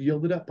be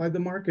yielded up by the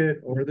market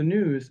or the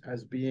news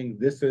as being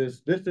this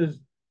is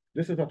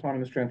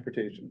autonomous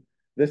transportation.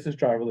 This is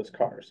driverless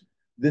cars.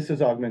 This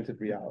is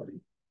augmented reality,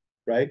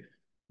 right?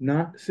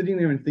 Not sitting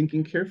there and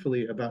thinking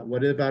carefully about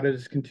what about it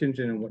is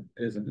contingent and what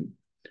isn't.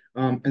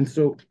 And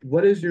so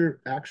what is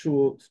your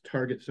actual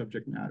target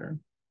subject matter?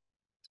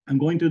 I'm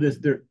going through this.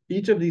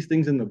 Each of these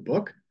things in the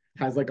book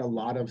has like a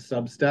lot of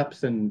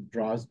sub-steps and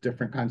draws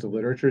different kinds of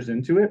literatures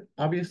into it,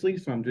 obviously.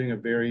 So I'm doing a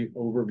very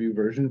overview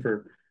version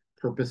for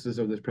purposes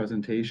of this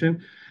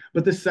presentation.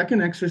 But the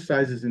second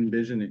exercise is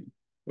envisioning,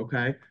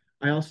 okay?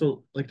 I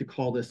also like to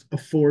call this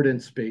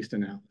affordance-based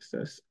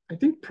analysis. I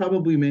think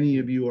probably many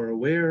of you are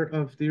aware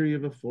of theory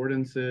of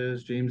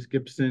affordances, James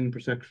Gibson,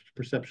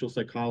 perceptual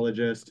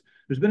psychologist.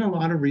 There's been a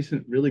lot of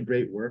recent really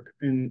great work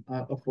in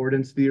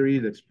affordance theory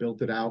that's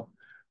built it out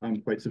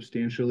quite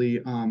substantially.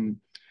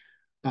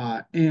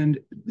 And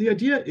the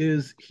idea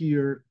is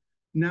here,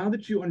 now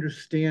that you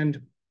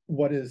understand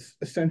what is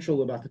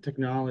essential about the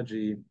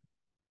technology,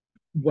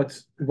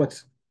 what's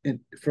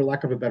for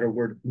lack of a better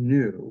word,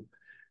 new,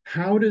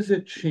 how does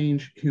it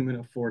change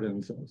human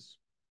affordances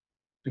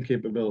and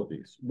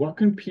capabilities? What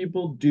can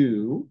people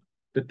do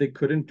that they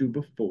couldn't do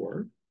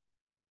before?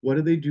 What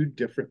do they do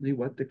differently?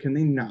 What can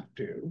they not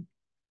do?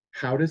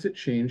 How does it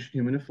change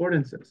human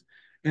affordances?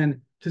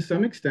 And to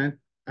some extent,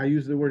 I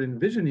use the word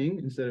envisioning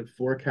instead of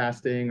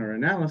forecasting or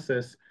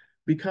analysis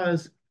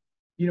because,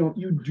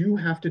 you do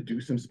have to do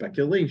some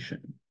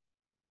speculation.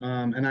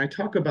 And I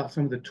talk about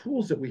some of the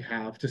tools that we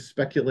have to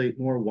speculate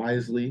more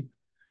wisely.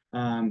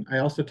 I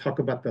also talk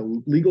about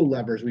the legal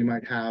levers we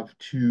might have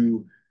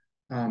to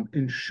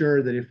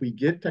ensure that if we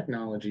get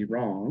technology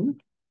wrong,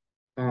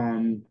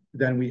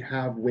 then we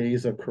have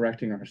ways of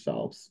correcting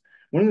ourselves.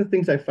 One of the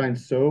things I find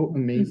so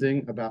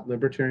amazing about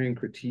libertarian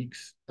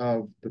critiques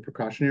of the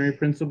precautionary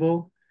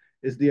principle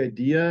is the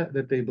idea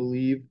that they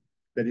believe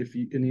that if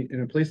you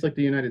in a place like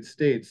the United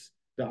States,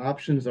 the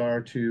options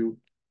are to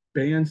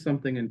ban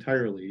something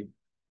entirely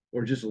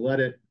or just let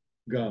it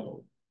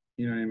go.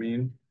 You know what I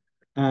mean?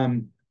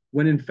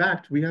 When in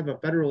fact we have a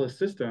federalist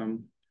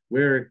system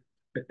where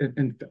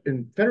and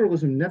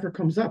federalism never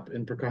comes up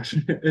in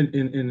precaution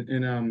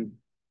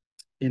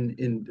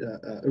in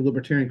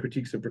libertarian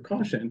critiques of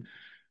precaution.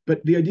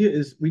 But the idea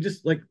is we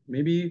just like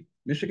maybe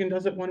Michigan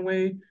does it one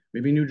way,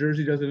 maybe New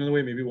Jersey does it another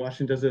way, maybe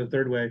Washington does it a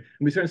third way, and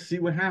we start to see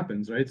what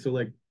happens, right? So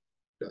like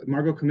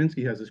Margot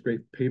Kaminsky has this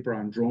great paper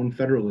on drone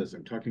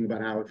federalism, talking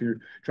about how if you're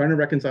trying to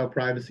reconcile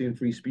privacy and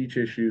free speech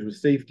issues with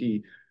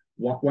safety,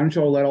 why don't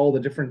you all let all the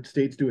different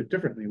states do it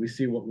differently? We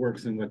see what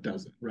works and what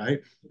doesn't, right?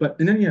 But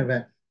in any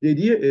event, the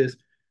idea is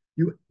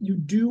you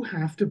do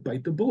have to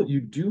bite the bullet.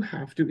 You do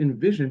have to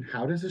envision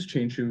how does this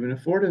change human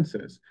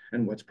affordances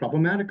and what's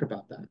problematic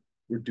about that.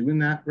 We're doing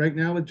that right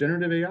now with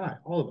generative AI,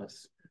 all of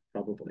us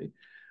probably.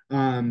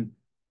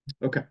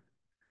 Okay.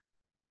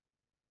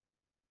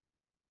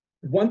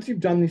 Once you've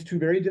done these two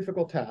very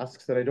difficult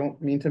tasks that I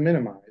don't mean to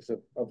minimize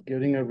of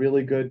getting a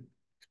really good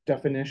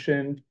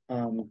definition,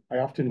 I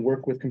often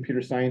work with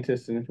computer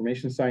scientists and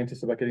information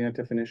scientists about getting that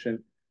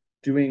definition,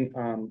 doing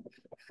an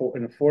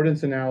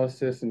affordance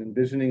analysis and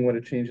envisioning what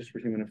it changes for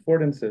human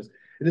affordances.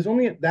 It is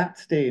only at that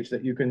stage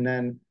that you can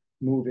then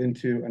move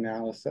into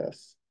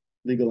analysis,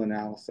 legal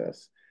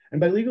analysis. And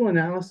by legal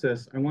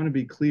analysis, I want to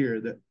be clear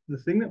that the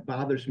thing that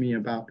bothers me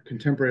about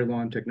contemporary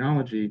law and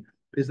technology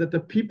is that the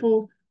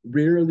people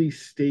rarely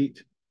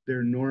state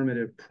their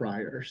normative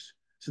priors.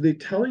 So they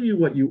tell you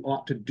what you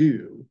ought to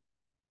do,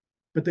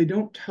 but they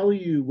don't tell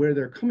you where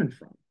they're coming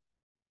from.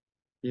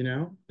 You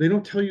know, they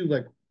don't tell you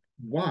like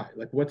why,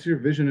 like what's your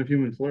vision of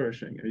human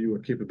flourishing? Are you a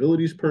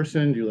capabilities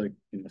person? Do you like,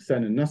 you know,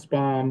 Sen and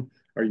Nussbaum?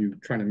 Are you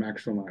trying to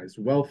maximize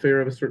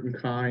welfare of a certain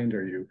kind?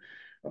 Are you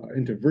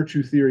into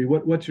virtue theory?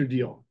 What's your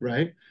deal,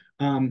 right?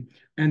 And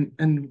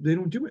they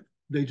don't do it.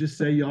 They just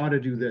say you ought to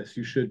do this,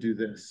 you should do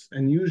this,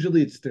 and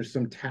usually there's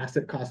some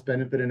tacit cost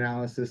benefit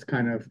analysis,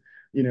 kind of,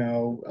 you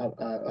know,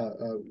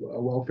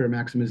 a welfare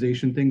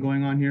maximization thing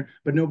going on here,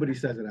 but nobody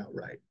says it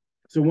outright.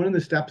 So one of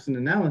the steps in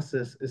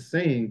analysis is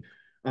saying,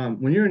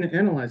 when you're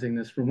analyzing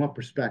this, from what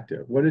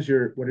perspective? What is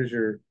your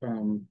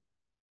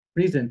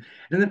reason?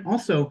 And then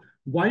also,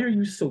 why are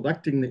you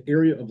selecting the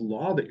area of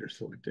law that you're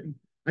selecting?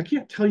 I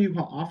can't tell you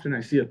how often I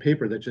see a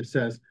paper that just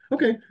says,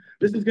 okay,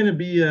 this is going to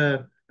be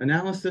a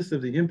analysis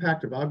of the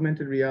impact of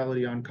augmented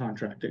reality on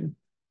contracting.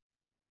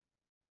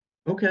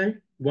 Okay,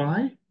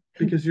 why?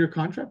 Because you're a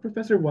contract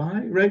professor?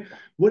 Why, right?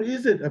 What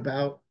is it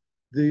about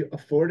the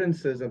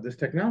affordances of this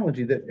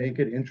technology that make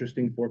it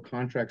interesting for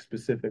contracts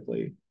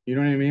specifically? You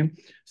know what I mean?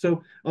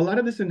 So a lot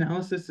of this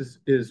analysis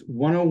is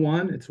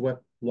 101. It's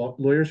what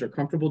lawyers are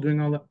comfortable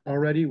doing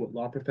already, what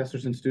law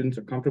professors and students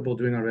are comfortable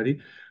doing already.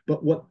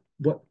 But what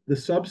the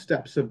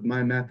sub-steps of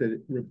my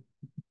method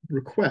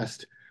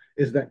request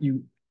is that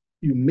you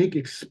make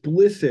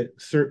explicit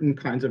certain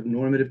kinds of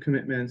normative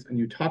commitments, and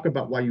you talk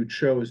about why you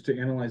chose to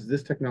analyze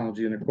this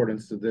technology in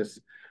accordance to this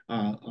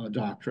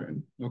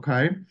doctrine,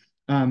 okay?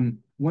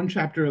 One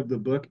chapter of the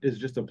book is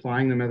just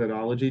applying the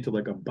methodology to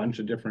like a bunch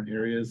of different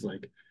areas,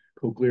 like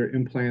cochlear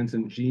implants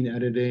and gene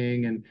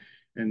editing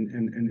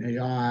and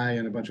AI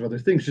and a bunch of other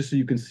things, just so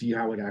you can see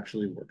how it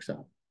actually works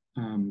out.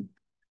 And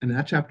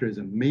that chapter is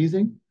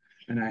amazing,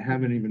 and I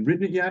haven't even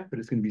written it yet, but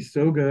it's going to be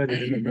so good. I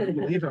didn't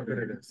believe how good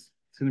it is.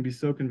 It's going to be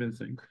so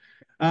convincing.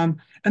 And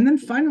then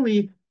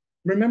finally,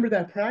 remember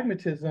that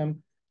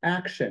pragmatism,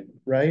 action,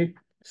 right?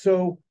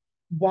 So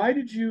why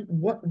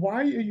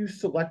are you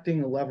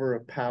selecting a lever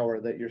of power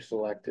that you're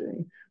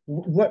selecting?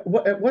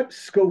 At what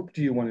scope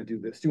do you want to do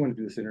this? Do you want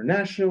to do this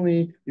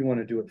internationally? Do you want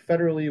to do it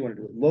federally? You want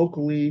to do it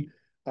locally?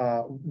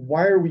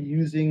 Why are we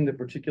using the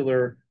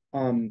particular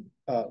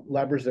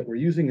levers that we're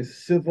using?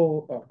 Is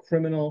civil,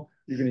 criminal?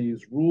 You're going to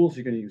use rules,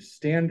 you're going to use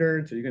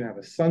standards, or you're going to have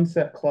a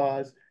sunset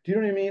clause. Do you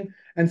know what I mean?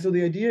 And so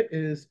the idea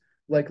is,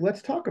 like,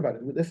 let's talk about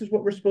it. This is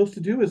what we're supposed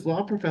to do as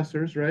law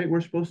professors, right?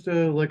 We're supposed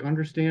to like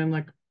understand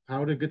like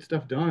how to get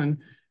stuff done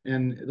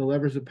and the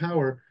levers of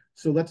power.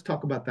 So let's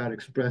talk about that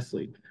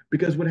expressly.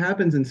 Because what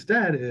happens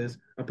instead is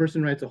a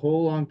person writes a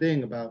whole long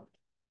thing about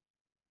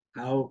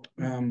how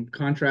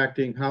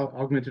contracting, how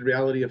augmented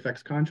reality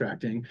affects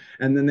contracting.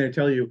 And then they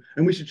tell you,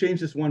 and we should change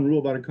this one rule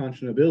about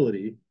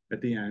unconscionability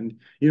at the end.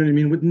 You know what I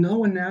mean? With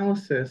no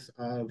analysis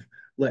of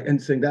like,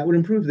 and saying that would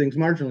improve things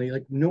marginally,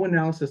 like no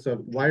analysis of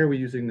why are we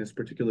using this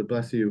particular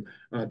bless you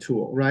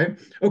tool, right?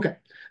 Okay,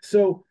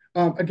 so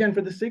again,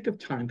 for the sake of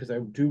time, because I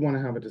do want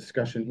to have a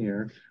discussion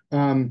here,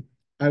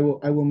 I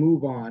will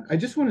move on. I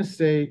just want to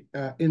say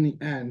in the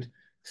end,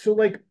 so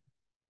like,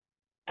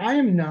 I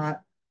am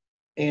not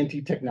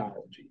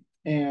anti-technology.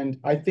 And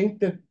I think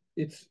that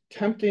it's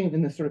tempting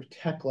in this sort of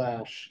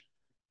techlash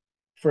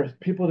for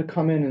people to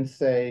come in and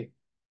say,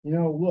 you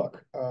know,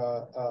 look,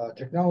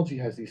 technology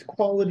has these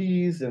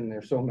qualities and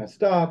they're so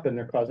messed up and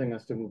they're causing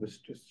us to move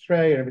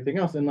astray and everything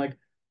else. And like,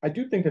 I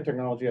do think that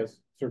technology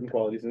has certain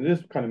qualities and it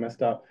is kind of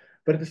messed up.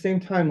 But at the same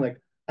time, like,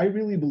 I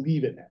really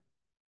believe in it.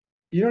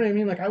 You know what I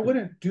mean? Like I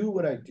wouldn't do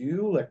what I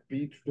do, like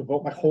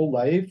devote my whole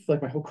life,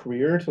 like my whole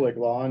career to like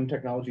law and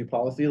technology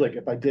policy, like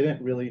if I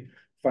didn't really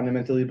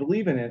fundamentally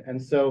believe in it.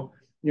 And so,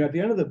 at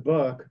the end of the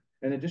book,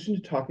 in addition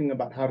to talking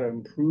about how to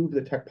improve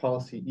the tech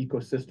policy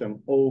ecosystem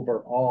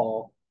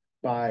overall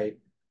by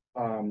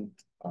um,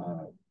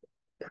 uh,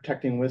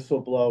 protecting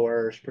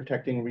whistleblowers,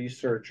 protecting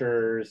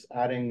researchers,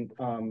 adding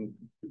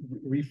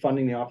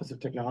refunding the Office of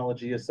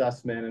Technology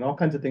Assessment, and all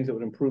kinds of things that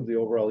would improve the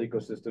overall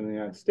ecosystem in the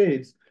United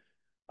States.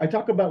 I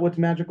talk about what's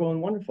magical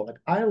and wonderful. Like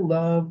I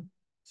love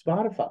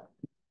Spotify.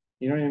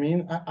 You know what I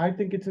mean? I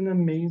think it's an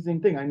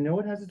amazing thing. I know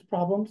it has its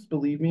problems,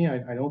 believe me.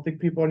 I don't think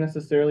people are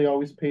necessarily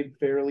always paid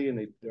fairly,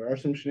 and there are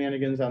some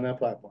shenanigans on that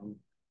platform.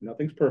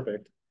 Nothing's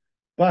perfect,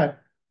 but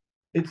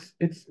it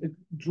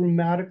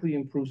dramatically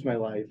improves my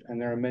life,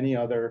 and there are many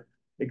other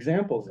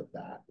examples of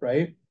that,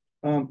 right?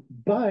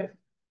 But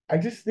I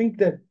just think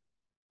that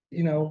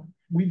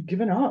we've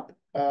given up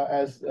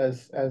as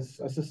a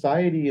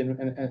society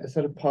and a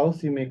set of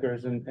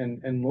policymakers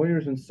and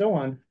lawyers and so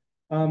on.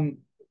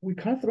 We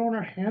kind of thrown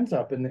our hands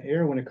up in the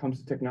air when it comes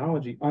to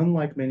technology,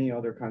 unlike many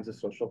other kinds of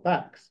social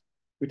facts.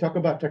 We talk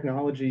about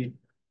technology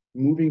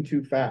moving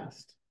too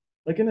fast.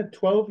 Like in a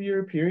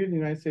 12-year period in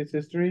United States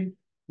history,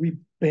 we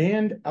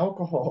banned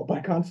alcohol by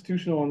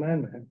constitutional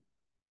amendment.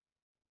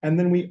 And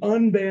then we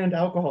unbanned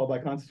alcohol by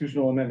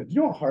constitutional amendment. Do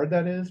you know how hard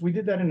that is? We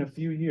did that in a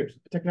few years.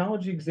 The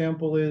technology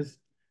example is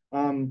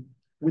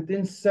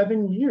within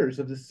 7 years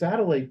of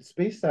the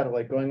space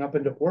satellite going up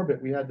into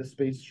orbit, we had the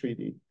space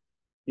treaty,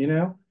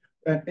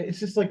 And it's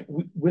just like,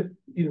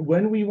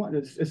 when we want,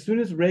 as soon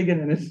as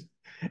Reagan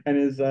and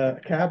his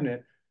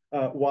cabinet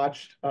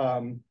watched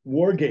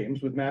War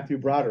Games with Matthew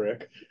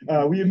Broderick,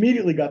 we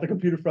immediately got the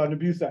Computer Fraud and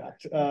Abuse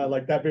Act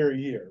like that very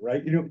year,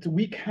 right? So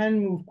we can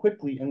move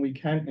quickly and we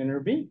can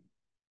intervene.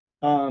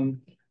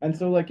 And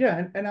so like,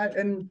 yeah, and I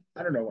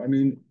don't know. I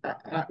mean,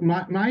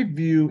 my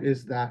view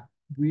is that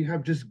we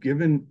have just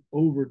given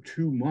over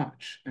too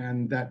much,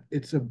 and that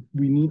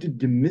we need to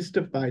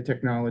demystify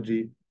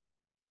technology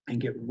and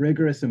get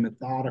rigorous and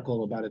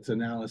methodical about its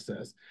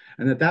analysis,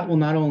 and that will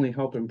not only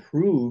help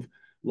improve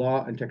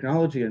law and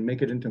technology and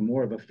make it into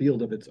more of a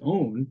field of its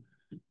own,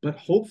 but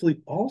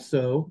hopefully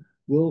also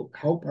will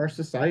help our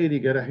society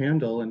get a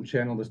handle and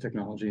channel this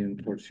technology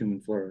towards human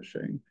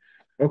flourishing.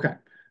 Okay.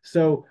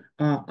 So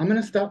I'm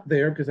going to stop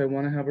there because I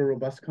want to have a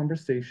robust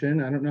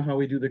conversation. I don't know how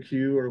we do the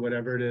Q or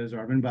whatever it is,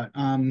 Arvin, but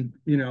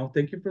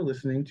thank you for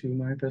listening to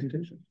my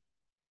presentation.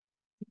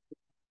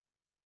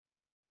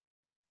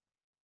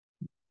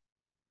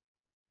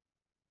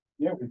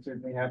 Yeah, we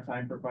certainly have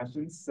time for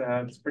questions.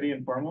 It's pretty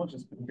informal.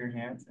 Just put your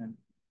hands in.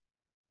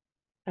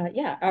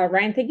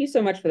 Ryan, thank you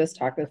so much for this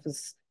talk. This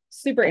was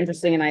super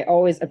interesting, and I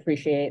always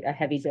appreciate a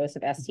heavy dose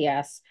of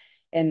STS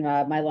in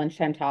my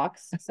lunchtime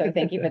talks. So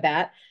thank you for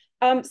that.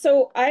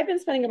 So I've been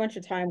spending a bunch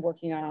of time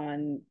working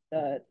on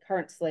the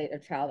current slate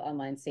of child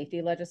online safety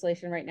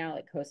legislation right now,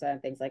 like COSA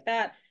and things like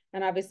that.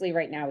 And obviously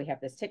right now we have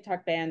this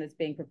TikTok ban that's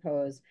being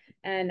proposed.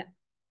 And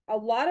a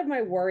lot of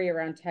my worry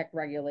around tech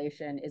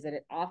regulation is that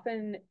it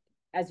often,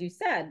 as you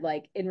said,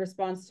 like in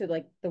response to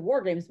like the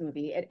War Games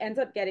movie, it ends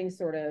up getting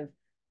sort of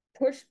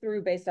pushed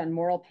through based on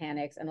moral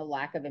panics and a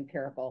lack of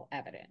empirical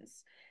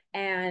evidence.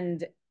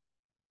 And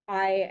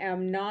I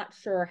am not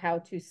sure how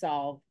to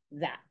solve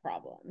that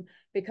problem,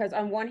 because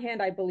on one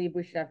hand, I believe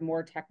we should have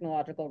more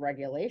technological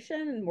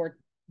regulation and more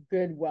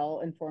good,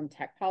 well-informed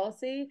tech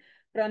policy.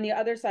 But on the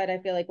other side, I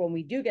feel like when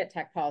we do get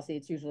tech policy,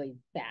 it's usually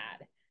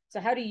bad. So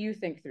how do you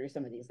think through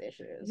some of these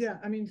issues? Yeah,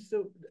 I mean,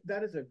 so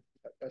that is a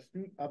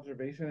astute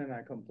observation, and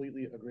I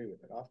completely agree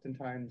with it.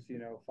 Oftentimes,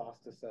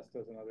 FOSTA, SESTA,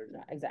 and other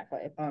examples.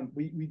 Exactly.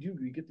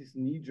 We get this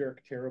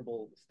knee-jerk,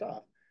 terrible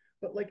stuff.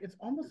 But like it's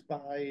almost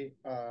by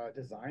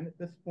design at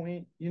this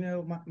point.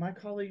 My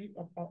colleague,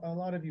 a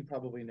lot of you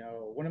probably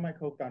know, one of my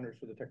co-founders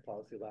for the Tech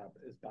Policy Lab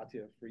is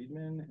Batya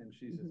Friedman, and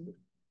she's just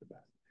the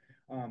best.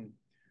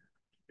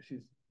 She's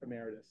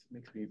emeritus.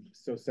 Makes me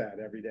so sad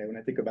every day when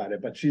I think about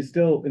it, but she's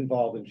still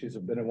involved, and she's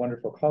been a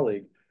wonderful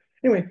colleague.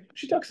 Anyway,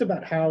 she talks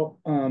about how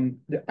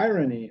the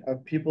irony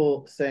of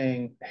people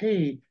saying,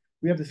 hey,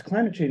 we have this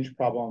climate change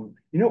problem.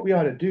 You know what we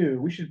ought to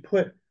do? We should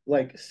put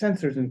like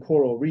sensors in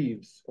coral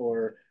reefs,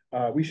 or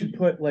we should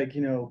put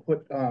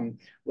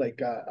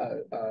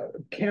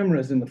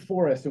cameras in the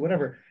forest or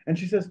whatever. And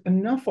she says,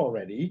 enough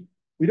already.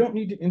 We don't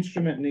need to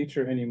instrument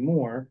nature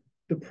anymore.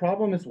 The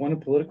problem is one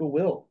of political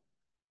will.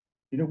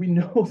 We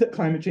know that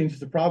climate change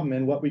is a problem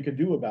and what we could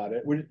do about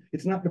it.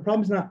 The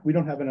problem's not we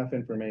don't have enough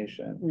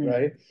information,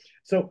 right?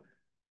 So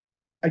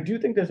I do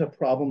think there's a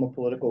problem of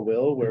political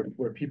will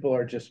where people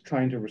are just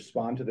trying to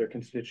respond to their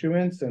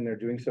constituents, and they're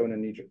doing so in a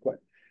knee-jerk way.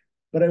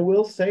 But I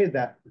will say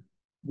that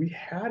we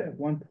had at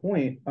one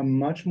point a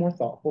much more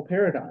thoughtful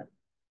paradigm,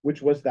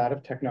 which was that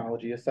of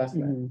technology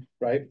assessment,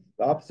 right?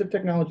 The Office of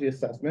Technology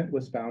Assessment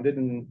was founded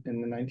in the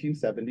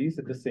 1970s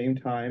at the same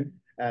time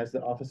as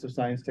the Office of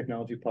Science,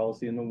 Technology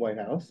Policy in the White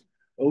House.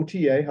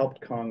 OTA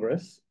helped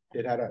Congress.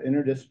 It had an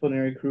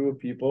interdisciplinary crew of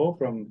people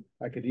from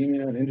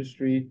academia and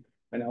industry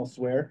and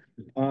elsewhere.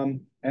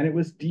 And it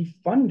was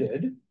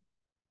defunded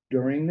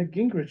during the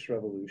Gingrich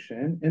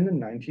Revolution in the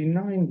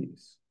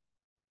 1990s,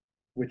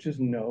 which is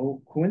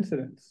no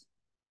coincidence.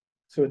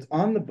 So it's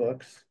on the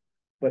books,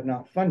 but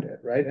not funded,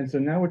 right? And so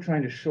now we're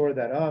trying to shore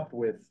that up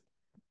with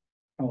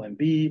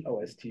OMB,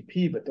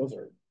 OSTP, but those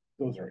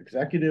are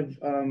executive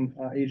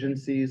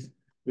agencies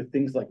with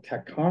things like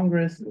Tech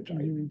Congress, which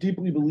I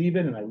deeply believe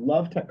in, and I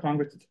love Tech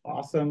Congress. It's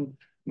awesome.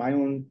 My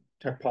own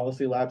tech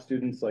policy lab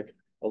students, like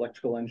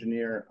electrical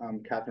engineer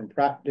Catherine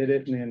Pratt, did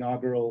it in the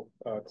inaugural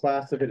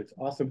class of it. It's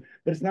awesome,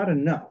 but it's not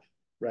enough,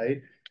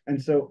 right?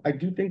 And so I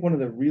do think one of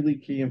the really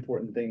key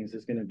important things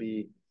is going to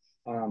be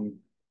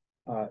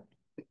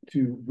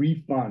to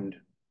refund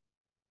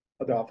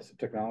the Office of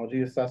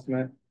Technology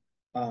Assessment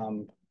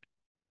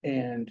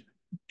and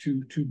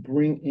to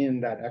bring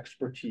in that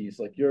expertise.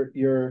 Like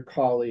your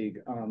colleague,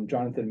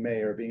 Jonathan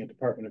Mayer, being at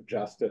Department of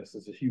Justice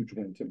is a huge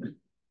win to me.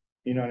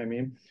 You know what I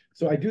mean?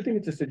 So I do think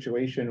it's a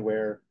situation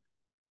where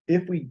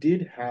if we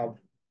did have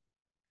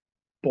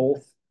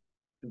both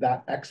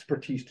that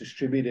expertise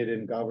distributed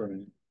in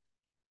government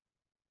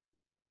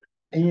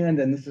and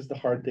this is the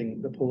hard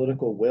thing, the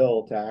political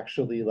will to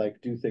actually like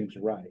do things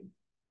right.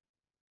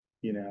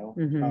 You know,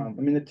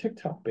 I mean, the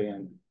TikTok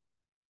ban,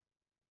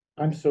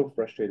 I'm so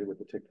frustrated with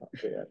the TikTok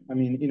ban. I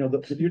mean, you know,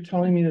 if you're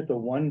telling me that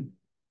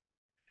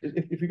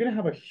if you're going to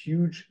have a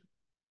huge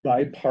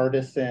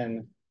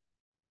bipartisan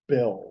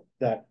bill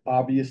that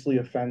obviously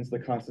offends the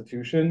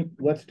Constitution,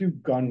 let's do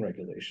gun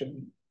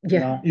regulation.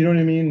 Yeah. You know what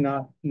I mean?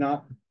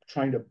 Not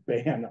trying to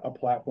ban a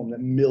platform that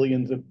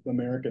millions of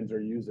Americans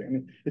are using. I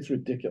mean, it's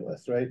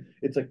ridiculous, right?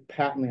 It's like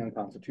patently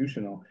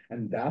unconstitutional,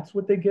 and that's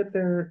what they get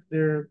their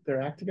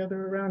act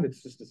together around.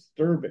 It's just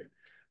disturbing.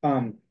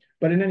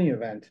 But in any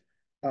event,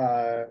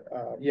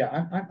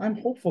 yeah, I'm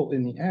hopeful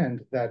in the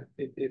end that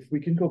if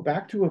we can go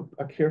back to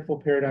a careful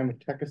paradigm of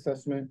tech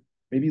assessment,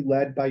 maybe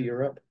led by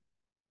Europe,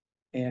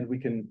 and we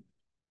can,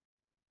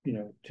 you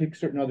know, take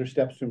certain other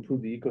steps to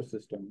improve the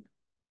ecosystem.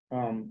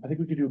 I think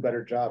we could do a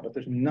better job, but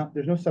there's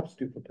no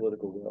substitute for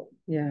political will.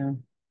 Yeah.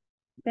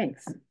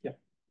 Thanks. Yeah.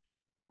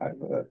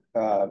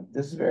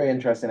 This is very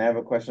interesting. I have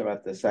a question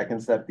about the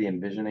second step, the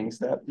envisioning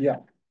step. Yeah.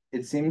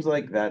 It seems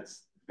like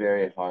that's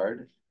very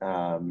hard.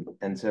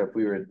 And so if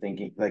we were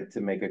thinking, like, to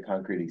make a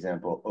concrete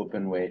example,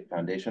 open weight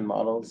foundation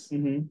models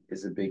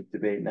is a big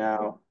debate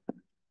now.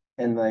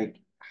 And like,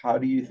 how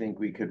do you think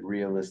we could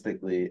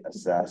realistically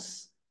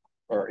assess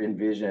or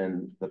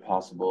envision the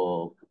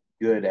possible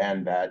good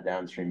and bad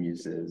downstream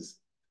uses,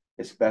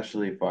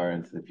 especially far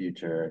into the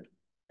future?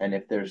 And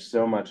if there's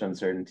so much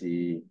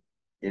uncertainty,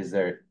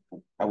 at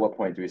what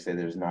point do we say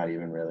there's not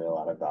even really a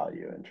lot of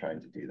value in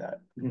trying to do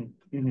that?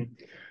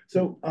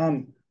 So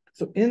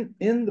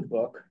in the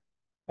book,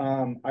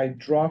 I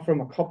draw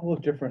from a couple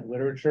of different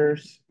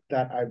literatures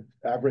that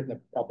I've written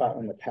about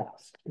in the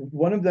past.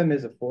 One of them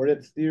is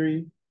affordance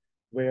theory,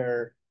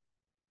 where,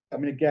 I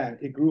mean, again,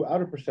 it grew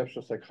out of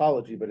perceptual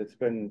psychology, but it's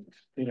been,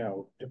 you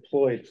know,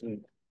 deployed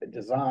in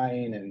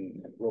design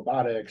and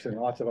robotics and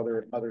lots of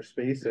other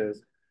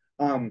spaces.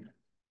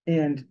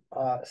 And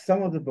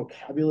some of the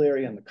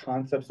vocabulary and the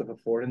concepts of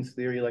affordance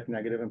theory, like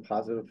negative and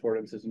positive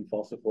affordances and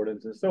false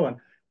affordances and so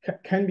on,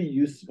 can be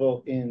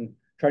useful in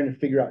trying to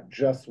figure out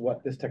just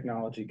what this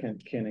technology can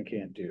and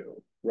can't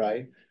do,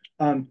 right?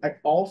 I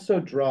also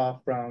draw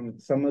from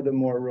some of the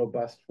more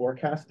robust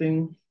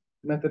forecasting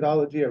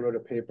methodology. I wrote a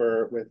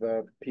paper with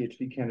a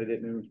PhD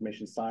candidate in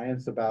information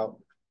science about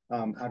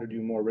how to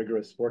do more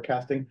rigorous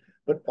forecasting.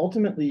 But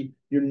ultimately,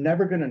 you're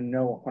never going to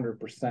know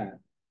 100%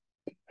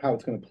 how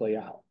it's going to play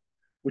out,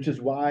 which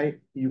is why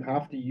you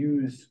have to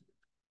use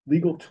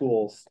legal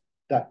tools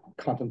that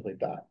contemplate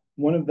that.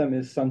 One of them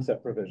is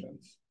sunset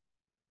provisions,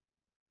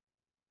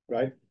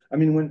 right? I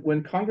mean,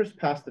 when Congress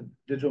passed the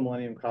Digital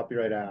Millennium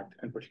Copyright Act,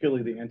 and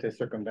particularly the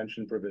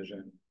anti-circumvention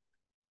provision,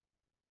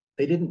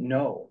 they didn't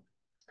know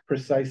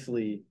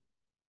precisely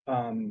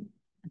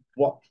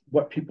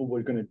what people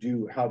were going to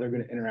do, how they're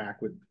going to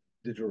interact with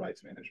digital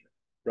rights management,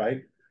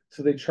 right?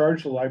 So they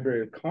charged the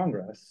Library of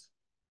Congress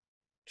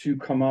to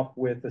come up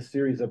with a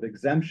series of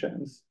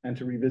exemptions and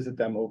to revisit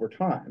them over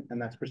time. And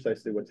that's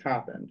precisely what's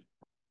happened.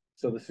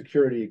 So the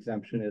security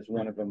exemption is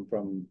one of them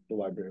from the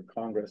Library of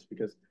Congress,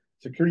 because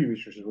security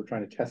researchers were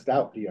trying to test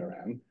out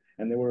DRM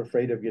and they were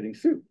afraid of getting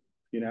sued,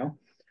 you know?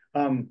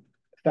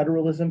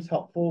 Federalism's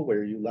helpful,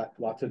 where you let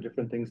lots of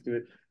different things do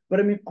it. But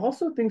I mean,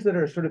 also things that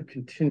are sort of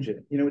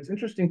contingent. You know, what's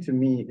interesting to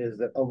me is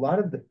that a lot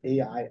of the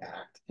AI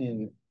Act,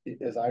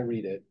 as I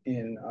read it,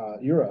 in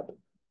Europe,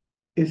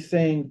 is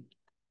saying,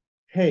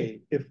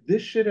 hey, if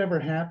this shit ever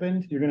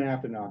happened, you're going to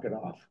have to knock it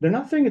off. They're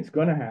not saying it's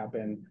going to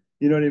happen.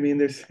 You know what I mean?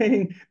 They're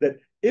saying that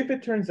if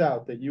it turns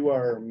out that you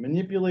are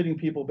manipulating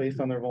people based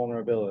on their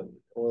vulnerability,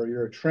 or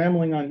you're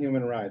trampling on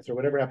human rights, or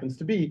whatever happens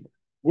to be,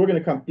 we're going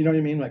to come, you know what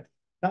I mean? Like,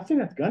 not saying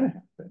that's going to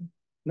happen,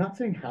 not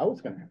saying how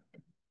it's going to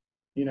happen,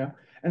 you know?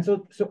 And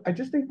so I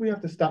just think we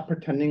have to stop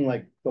pretending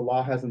like the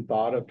law hasn't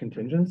thought of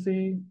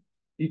contingency.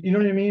 You know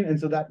what I mean? And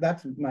so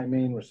that's my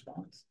main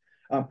response,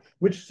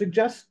 which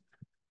suggests,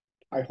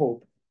 I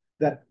hope,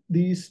 that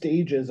these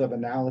stages of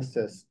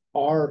analysis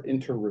are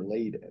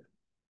interrelated.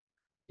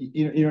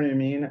 You know what I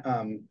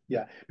mean?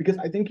 Yeah, because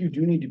I think you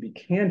do need to be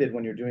candid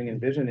when you're doing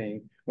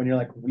envisioning, when you're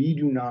like, we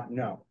do not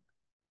know.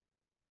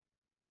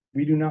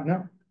 We do not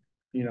know,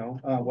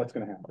 what's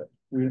going to happen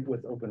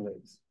with open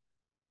weights.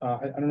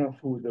 I don't know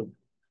who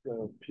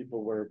the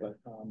people were, but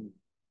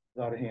a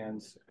lot of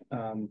hands.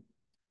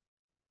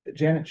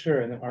 Janet,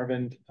 sure, and then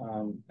Arvind,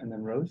 and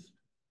then Rose.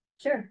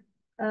 Sure.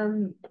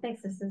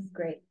 Thanks. This is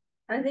great.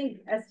 I think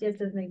STS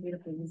does make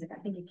beautiful music. I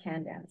think you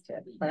can dance to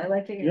it, but I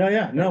like to hear.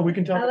 Yeah. No, we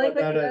can talk like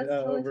about that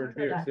totally over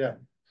beers. Yeah.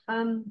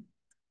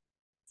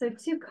 So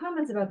 2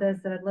 comments about this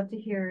that I'd love to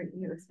hear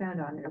you expound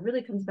on. And it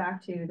really comes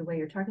back to the way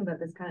you're talking about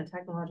this kind of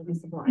technologically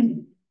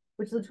sublime,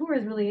 which Latour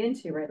is really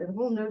into, right? The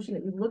whole notion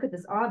that you look at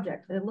this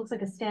object and it looks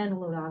like a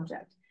standalone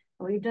object.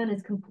 And what you've done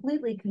is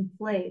completely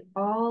conflate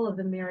all of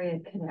the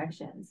myriad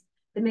connections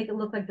that make it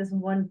look like this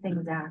one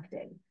thing's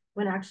acting,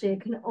 when actually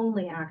it can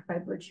only act by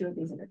virtue of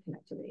these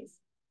interconnectivities.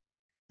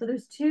 So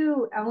there's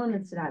 2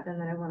 elements to that then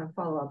that I want to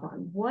follow up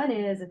on. One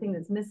is the thing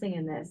that's missing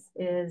in this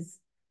is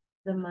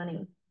the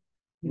money,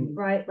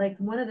 right? Like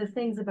one of the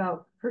things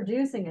about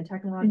producing a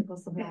technological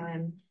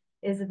sublime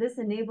is that this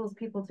enables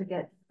people to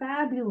get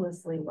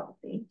fabulously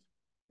wealthy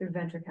through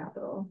venture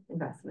capital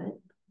investment,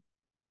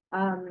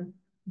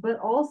 but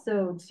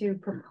also to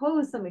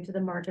propose something to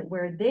the market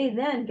where they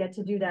then get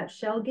to do that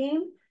shell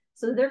game,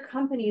 so their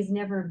companies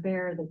never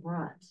bear the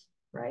brunt,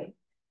 right?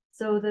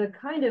 So the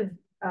kind of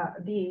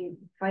the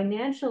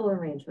financial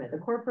arrangement, the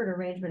corporate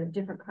arrangement of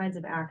different kinds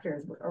of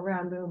actors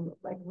around whom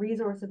like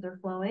resources are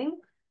flowing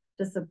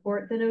to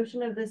support the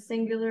notion of this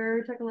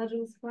singular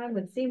technological sublime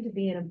would seem to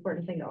be an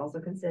important thing to also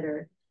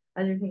consider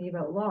as you're thinking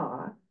about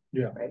law.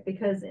 Yeah. Right.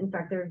 Because in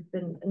fact, there have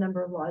been a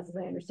number of laws, as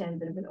I understand,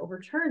 that have been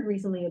overturned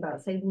recently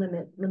about, say,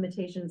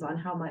 limitations on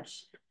how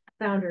much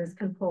founders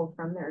can pull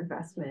from their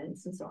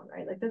investments and so on,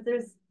 right? Like that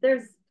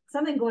there's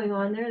something going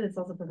on there that's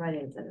also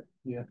providing incentive.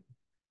 Yeah.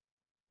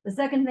 The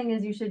second thing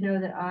is you should know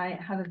that I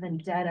have a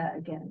vendetta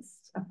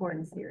against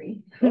affordance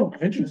theory. Oh,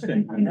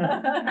 interesting. And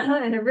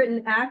I've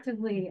written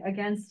actively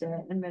against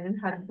it and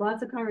had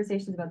lots of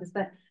conversations about this.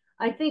 But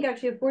I think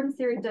actually affordance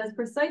theory does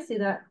precisely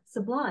that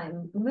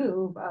sublime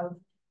move of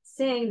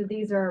saying that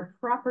these are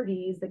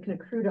properties that can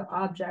accrue to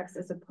objects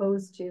as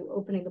opposed to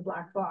opening the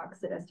black box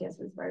that STS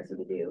requires you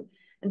to do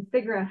and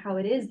figure out how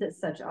it is that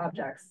such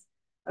objects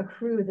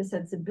accrue the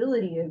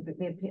sensibility of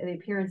the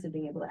appearance of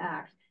being able to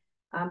act.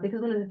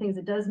 Because one of the things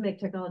that does make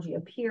technology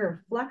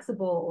appear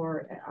flexible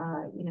or,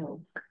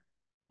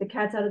 the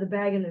cat's out of the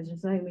bag and there's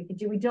just nothing we can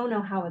do. We don't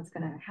know how it's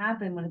going to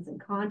happen when it's in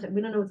context.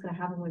 We don't know what's going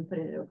to happen when we put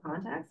it into a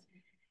context.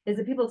 Is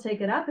that people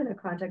take it up in a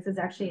context that's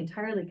actually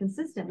entirely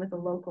consistent with the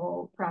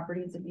local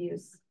properties of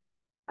use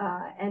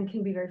and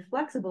can be very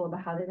flexible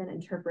about how they then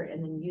interpret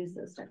and then use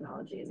those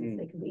technologies.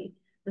 They can be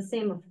the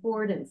same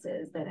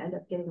affordances that end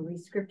up getting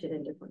rescripted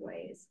in different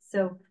ways.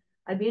 So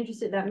I'd be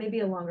interested, that may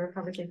be a longer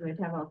conversation we have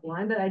to have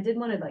offline, but I did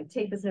want to like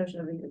take this notion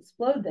of you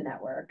explode the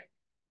network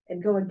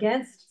and go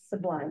against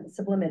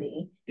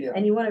sublimity. Yeah.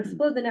 And you want to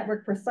explode the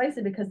network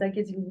precisely because that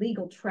gives you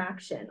legal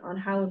traction on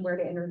how and where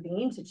to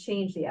intervene to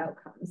change the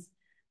outcomes.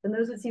 Then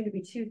those would seem to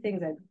be 2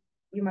 things that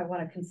you might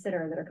want to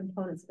consider that are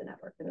components of the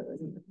network that are really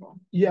meaningful.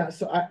 Yeah,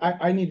 so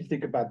I need to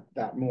think about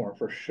that more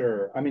for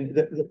sure. I mean,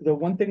 the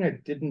one thing I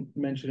didn't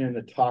mention in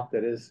the talk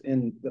that is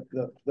in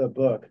the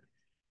book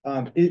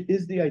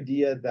is the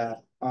idea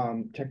that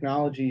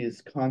technology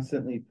is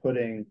constantly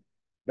putting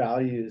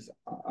values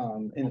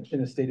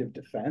in a state of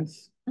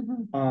defense.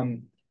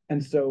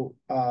 And so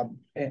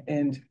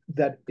and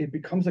that it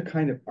becomes a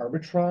kind of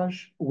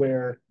arbitrage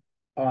where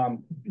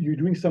you're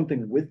doing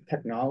something with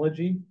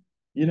technology,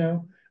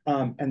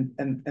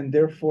 and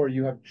therefore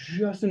you have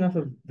just enough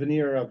of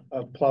veneer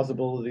of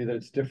plausibility that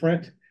it's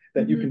different,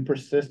 that you can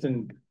persist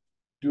in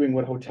doing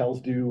what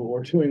hotels do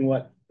or doing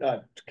what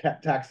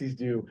taxis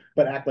do,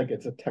 but act like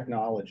it's a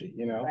technology,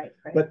 Right.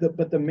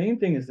 But the main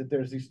thing is that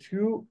there's these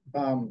 2,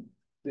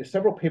 there's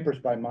several papers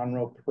by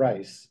Monroe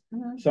Price,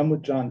 some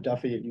with John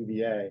Duffy at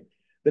UVA,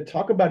 that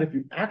talk about if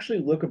you actually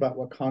look about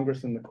what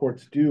Congress and the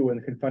courts do when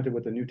confronted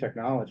with a new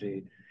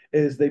technology,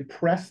 is they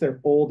press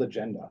their old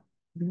agenda,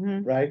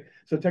 right?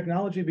 So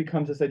technology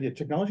becomes this idea,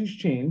 technology's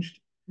changed,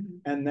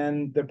 and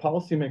then the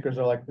policymakers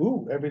are like,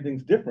 ooh,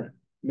 everything's different.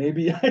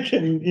 Maybe I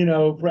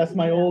can, press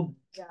my old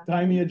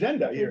timey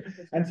agenda here.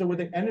 And so what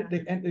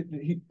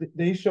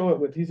they show it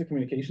with, he's a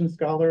communications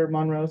scholar,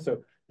 Monroe,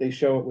 so they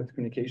show it with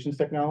communications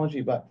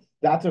technology, but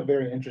that's a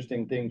very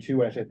interesting thing too,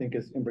 which I think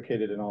is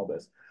imbricated in all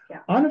this. Yeah.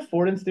 On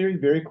affordance theory,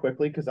 very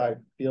quickly, because I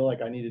feel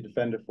like I need to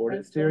defend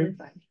affordance theory.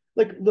 Totally.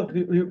 Like, look,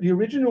 the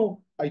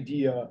original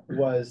idea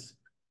was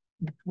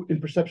in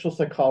perceptual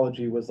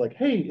psychology was like,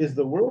 hey, is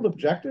the world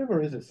objective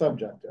or is it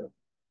subjective?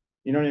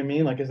 You know what I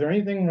mean? Like, is there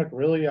anything like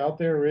really out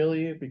there,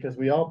 really? Because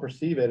we all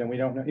perceive it and we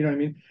don't know, you know what I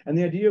mean? And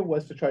the idea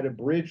was to try to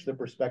bridge the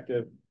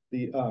perspective,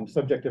 the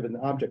subjective and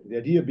the objective. The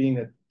idea being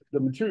that the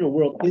material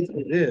world is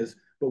what it is,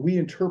 but we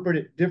interpret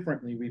it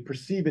differently. We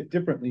perceive it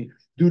differently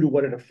due to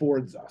what it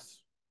affords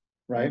us,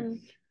 right?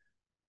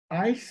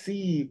 I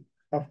see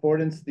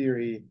affordance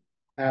theory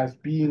as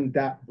being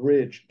that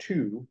bridge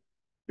too,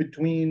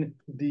 between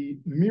the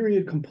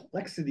myriad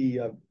complexity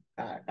of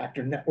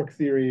actor network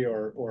theory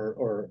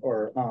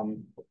or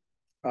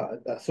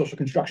social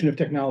construction of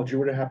technology,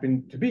 what it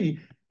happened to be,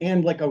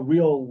 and like a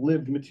real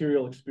lived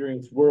material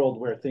experience world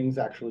where things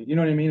actually, you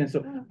know what I mean? And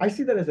so I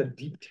see that as a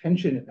deep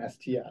tension in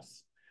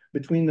STS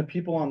between the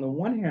people on the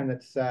one hand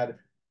that said,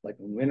 like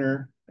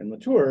Winner and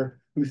Latour,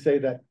 who say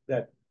that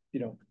you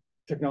know,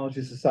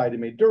 technology society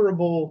made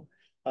durable,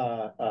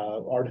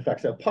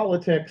 artifacts have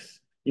politics,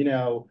 you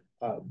know,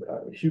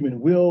 human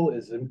will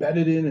is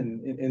embedded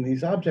in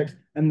these objects,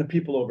 and the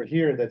people over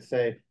here that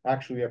say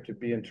actually we have to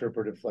be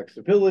interpretive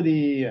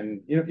flexibility,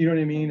 and you know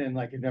what I mean, and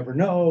like you never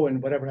know,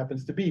 and whatever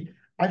happens to be.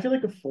 I feel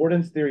like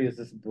affordance theory is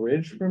this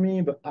bridge for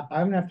me, but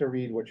I'm gonna have to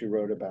read what you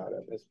wrote about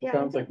it. It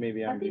sounds like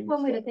maybe I think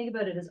one way to think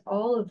about it is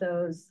all of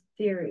those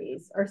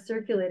theories are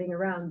circulating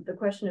around the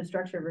question of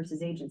structure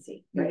versus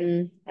agency, right?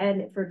 Mm-hmm.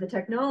 And for the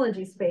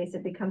technology space,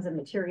 it becomes a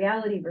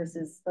materiality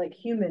versus like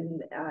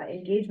human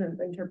engagement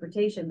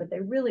interpretation, but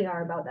they really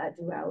are about that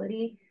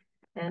duality.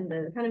 And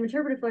the kind of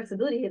interpretive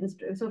flexibility in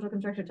social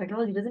construction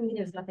technology doesn't mean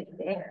there's nothing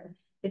there.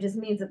 It just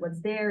means that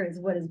what's there is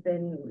what has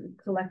been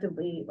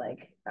collectively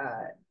like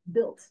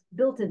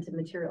built into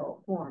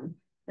material form.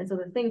 And so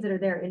the things that are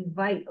there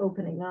invite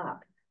opening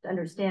up to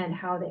understand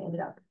how they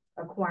ended up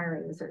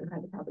acquiring the certain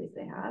kinds of properties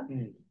they have.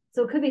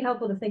 So it could be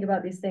helpful to think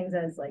about these things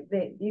as like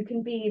you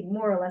can be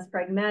more or less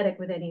pragmatic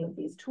with any of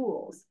these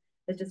tools.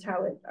 It's just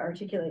how it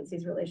articulates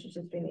these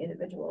relationships between the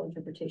individual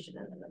interpretation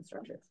and the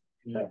structures.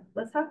 Yeah. But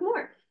let's talk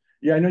more.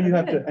 Yeah, I know you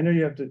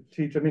have to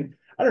teach. I mean,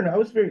 I don't know. I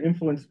was very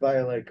influenced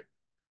by like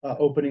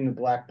opening the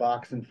black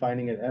box and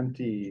finding it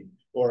empty,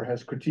 or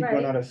has critique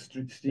run out of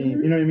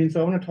steam. You know what I mean?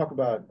 So I want to talk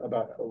about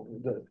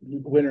the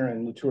Winner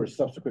and Latour's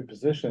subsequent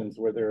positions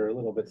where they're a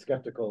little bit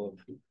skeptical of.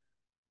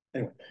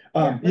 Anyway,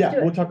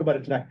 we'll talk about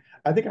it tonight.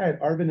 I think I had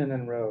Arvin and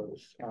then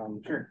Rose.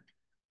 Sure.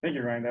 Thank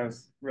you, Ryan. That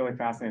was really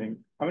fascinating.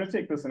 I'm going to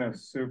take this in a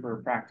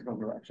super practical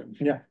direction.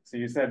 Yeah. So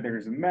you said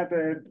there's a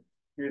method.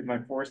 Here's my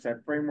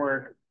 4-step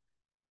framework.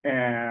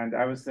 And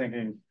I was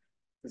thinking,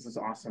 this is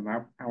awesome.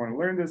 I want to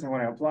learn this. I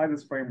want to apply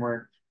this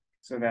framework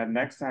so that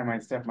next time I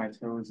step my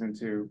toes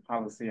into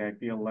policy, I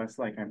feel less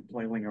like I'm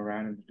flailing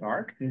around in the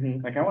dark.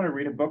 Like I want to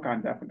read a book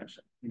on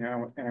definition, you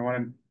know, and I want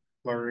to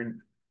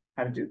learn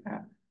how to do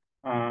that.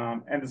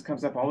 And this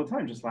comes up all the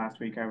time. Just last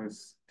week, I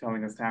was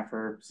telling a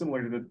staffer,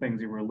 similar to the things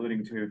you were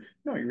alluding to,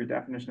 no, your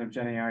definition of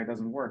Gen AI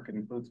doesn't work. It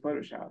includes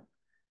Photoshop.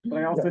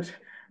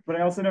 But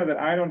I also know that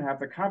I don't have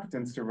the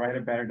competence to write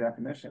a better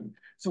definition.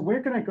 So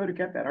where can I go to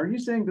get that? Are you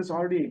saying this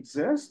already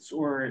exists,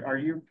 or are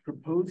you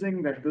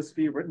proposing that this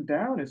be written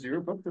down? Is your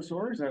book the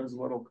source? I was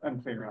a little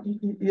unclear on.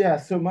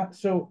 Yeah.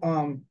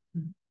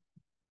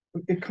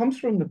 It comes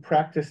from the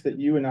practice that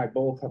you and I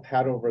both have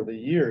had over the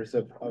years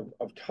of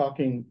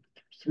talking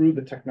through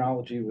the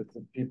technology with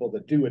the people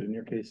that do it. In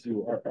your case,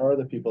 you are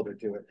the people that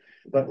do it.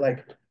 But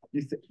like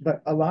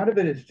but a lot of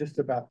it is just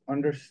about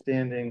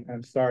understanding.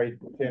 I'm sorry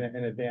in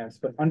advance,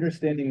 but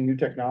understanding new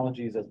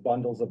technologies as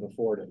bundles of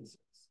affordances,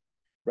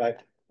 right?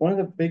 One of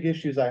the big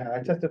issues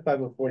I testified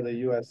before the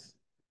U.S.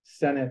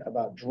 Senate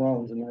about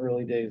drones in the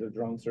early days of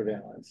drone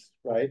surveillance,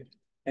 right?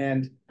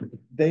 And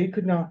they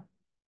could not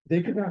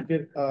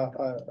get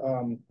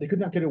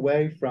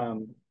away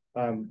from.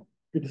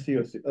 Good to see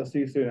you. I'll see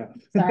you soon.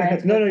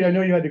 Sorry. No, I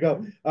know you had to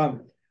go.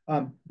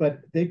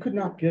 But they could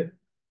not get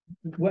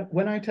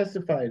when I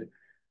testified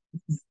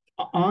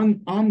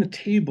on the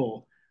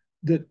table,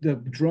 the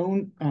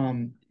drone,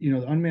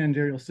 the unmanned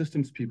aerial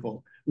systems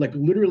people, like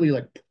literally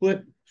like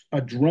put a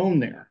drone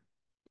there.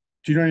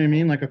 Do you know what I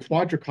mean? Like a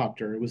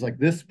quadricopter. It was like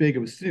this big. It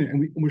was sitting,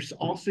 and we're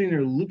all sitting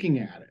there looking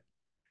at it,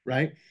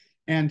 right?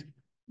 And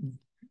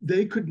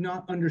they could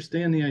not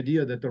understand the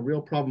idea that the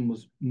real problem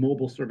was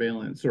mobile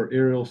surveillance or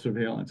aerial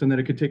surveillance, and that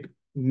it could take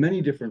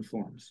many different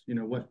forms. You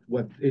know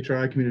what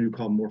HRI community would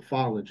call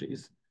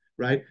morphologies,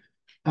 right?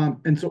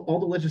 And so all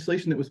the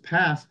legislation that was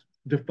passed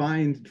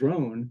defined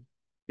drone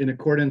in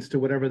accordance to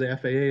whatever the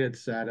FAA had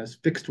said as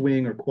fixed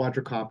wing or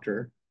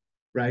quadricopter,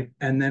 right?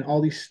 And then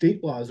all these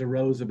state laws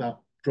arose about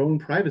drone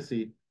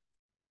privacy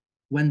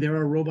when there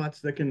are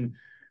robots that can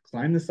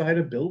climb the side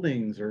of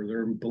buildings, or there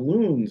are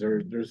balloons,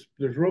 or there's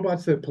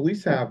robots that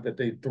police have that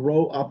they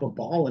throw up a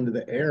ball into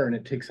the air and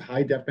it takes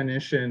high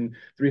definition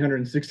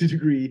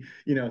 360-degree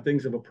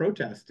things of a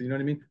protest. You know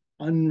what I mean?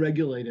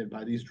 Unregulated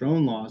by these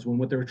drone laws, when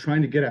what they were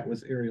trying to get at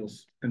was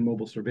aerials and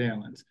mobile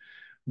surveillance.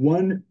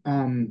 One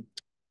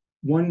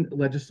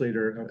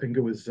legislator, I think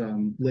it was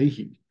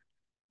Leahy,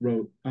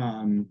 wrote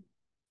a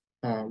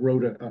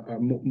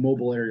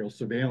mobile aerial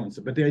surveillance.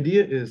 But the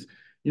idea is,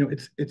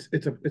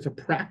 it's a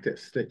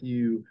practice that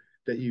you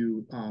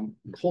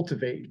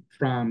cultivate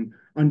from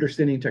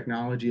understanding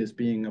technology as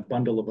being a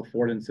bundle of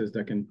affordances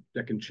that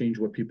can change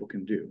what people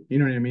can do. You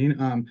know what I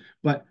mean?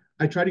 But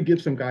I try to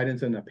give some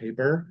guidance in the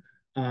paper,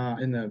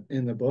 in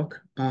the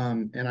book,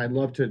 and I'd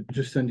love to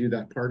just send you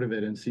that part of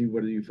it and see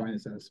whether you find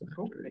it satisfactory.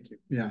 Cool. Thank you.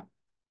 Yeah.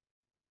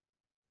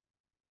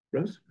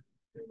 Rose?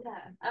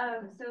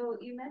 Yeah. So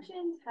you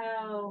mentioned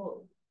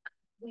how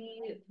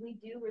we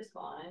do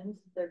respond.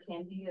 There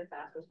can be a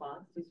fast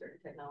response to certain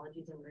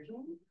technologies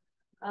emerging.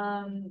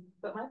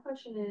 But my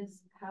question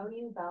is, how do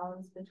you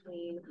balance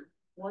between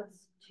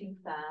what's too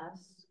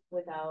fast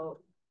without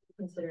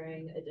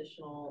considering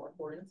additional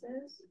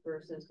affordances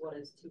versus what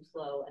is too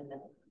slow and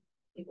then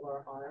people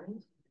are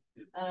harmed?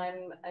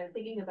 I'm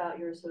thinking about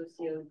your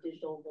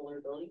socio-digital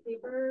vulnerability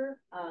paper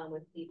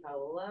with D.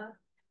 Paola.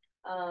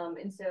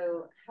 And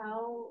so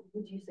how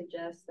would you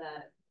suggest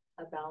that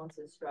a balance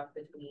is struck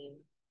between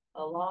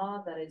a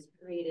law that is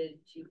created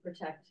to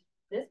protect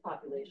this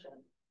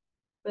population,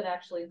 but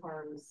actually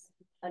harms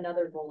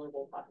another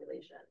vulnerable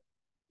population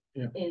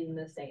in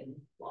the same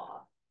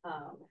law?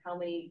 How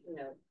many,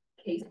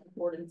 case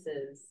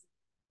affordances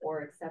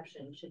or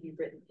exceptions should be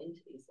written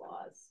into these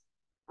laws?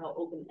 How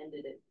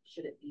open-ended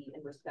should it be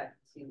in respect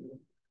to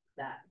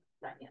that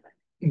dynamic?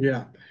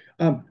 Yeah.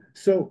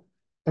 So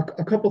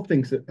a couple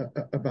things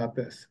about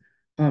this.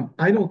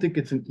 I don't think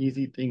it's an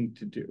easy thing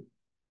to do,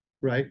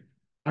 right?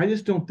 I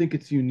just don't think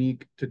it's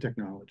unique to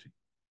technology,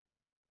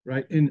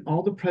 right? In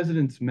All the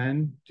President's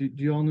Men, do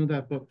you all know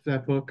that book?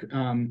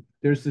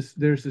 There's this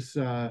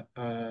at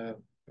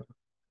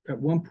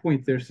one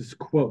point there's this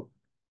quote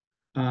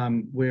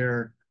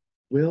where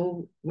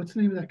what's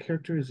the name of that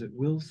character? Is it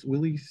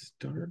Willie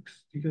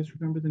Starks? Do you guys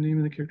remember the name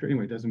of the character?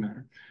 Anyway, it doesn't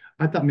matter.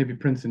 I thought maybe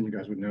Princeton, you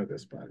guys would know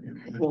this, but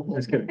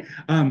just kidding.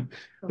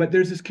 But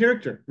there's this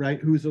character, right,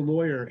 who's a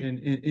lawyer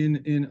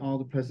in All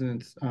the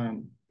President's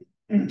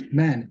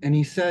Men, and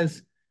he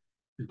says,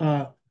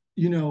 that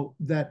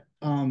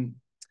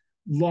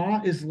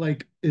law is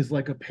like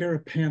a pair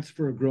of pants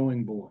for a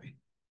growing boy.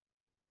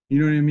 You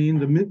know what I mean?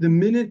 The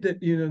minute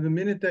that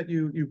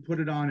you put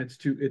it on, it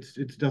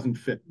doesn't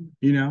fit.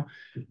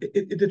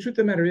 The truth of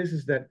the matter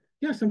is that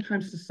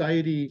sometimes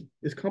society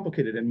is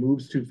complicated and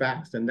moves too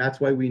fast, and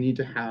that's why we need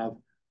to have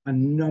a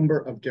number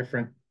of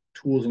different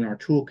tools in our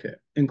toolkit,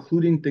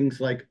 including things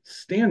like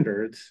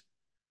standards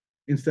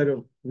instead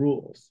of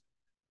rules.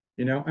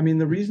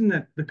 The reason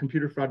that the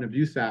Computer Fraud and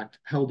Abuse Act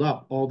held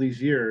up all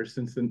these years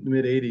since the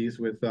mid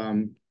 '80s with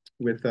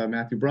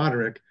Matthew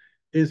Broderick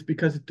is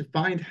because it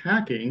defined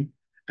hacking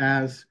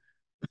as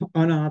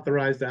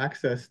unauthorized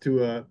access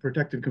to a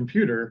protected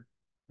computer,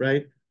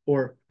 right?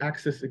 Or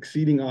access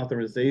exceeding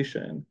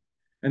authorization.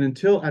 And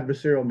until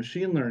adversarial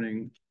machine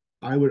learning,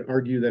 I would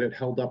argue that it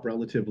held up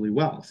relatively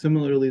well.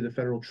 Similarly, the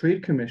Federal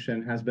Trade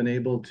Commission has been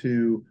able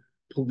to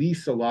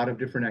police a lot of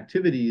different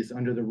activities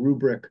under the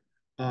rubric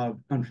of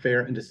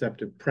unfair and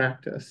deceptive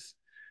practice.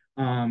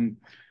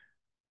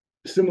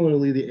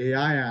 Similarly, the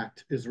AI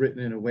Act is written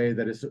in a way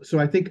that is, so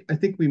I think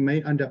we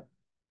may end up,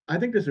 I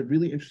think there's a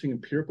really interesting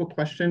empirical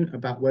question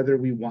about whether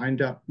we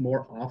wind up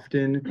more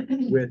often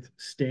with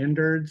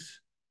standards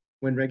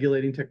when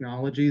regulating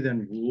technology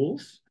than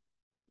rules,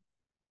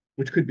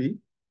 which could be,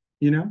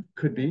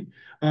 could be.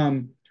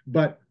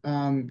 But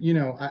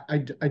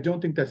I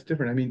don't think that's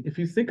different. I mean, if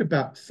you think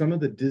about some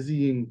of the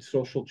dizzying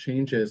social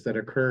changes that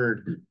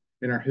occurred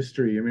in our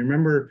history,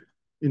 remember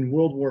in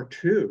World War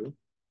II,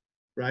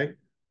 right?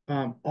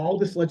 All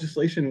this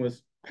legislation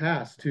was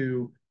passed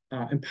to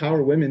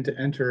empower women to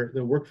enter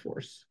the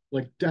workforce,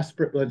 like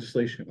desperate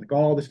legislation, like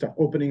all this stuff,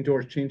 opening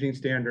doors, changing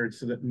standards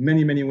so that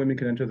many, many women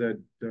can enter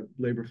the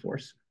labor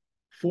force.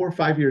 4 or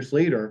 5 years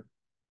later,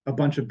 a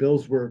bunch of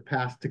bills were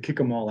passed to kick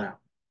them all out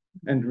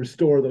and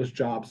restore those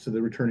jobs to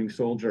the returning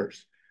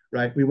soldiers,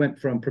 right? We went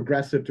from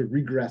progressive to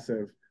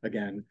regressive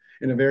again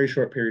in a very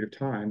short period of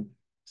time.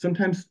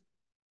 Sometimes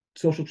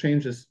social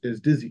change is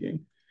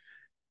dizzying.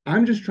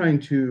 I'm just trying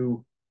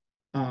to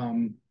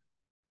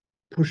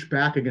push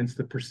back against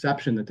the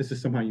perception that this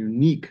is somehow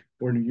unique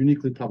or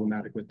uniquely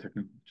problematic with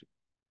technology.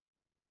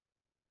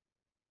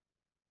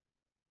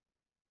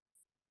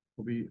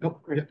 Great.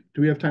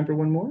 Do we have time for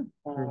one more?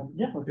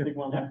 Let's take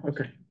one more.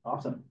 Okay.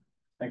 Awesome.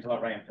 Thanks a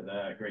lot, Ryan, for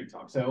the great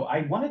talk. So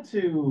I wanted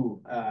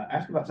to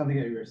ask about something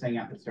that you were saying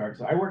at the start.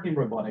 So I work in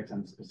robotics,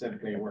 and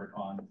specifically I work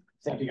on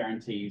safety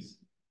guarantees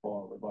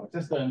for robotic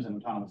systems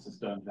and autonomous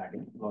systems that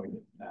can deploy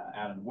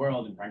out in the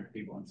world and prank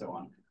people and so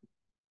on.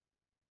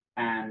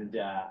 And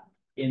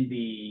in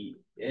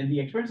the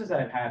experiences that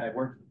I've had, I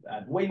worked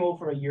at Waymo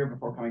for a year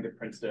before coming to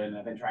Princeton, and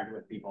I've interacted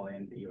with people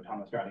in the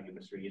autonomous driving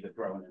industry, the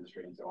drone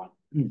industry, and so on.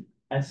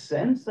 A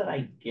sense that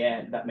I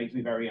get that makes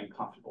me very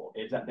uncomfortable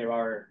is that there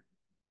are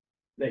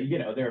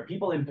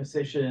people in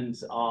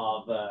positions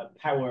of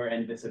power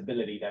and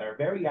visibility that are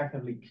very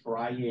actively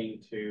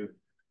trying to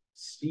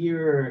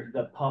steer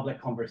the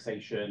public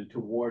conversation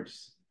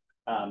towards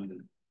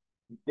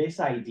this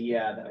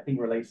idea that I think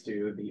relates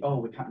to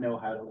we can't know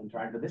how to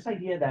interact, but this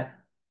idea that,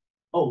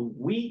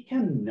 we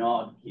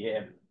cannot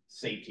give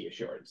safety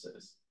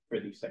assurances for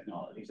these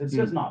technologies. It's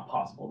just not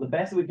possible. The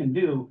best we can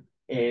do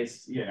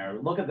is,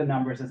 look at the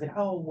numbers and say,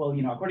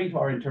 according to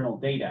our internal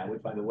data,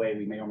 which by the way,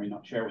 we may or may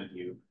not share with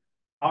you,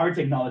 our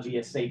technology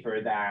is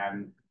safer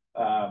than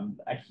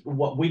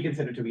what we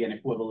consider to be an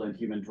equivalent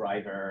human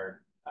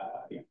driver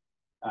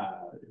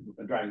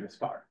driving this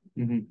car.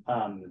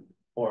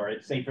 Or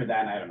it's safer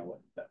than, I don't know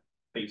what the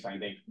baseline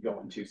they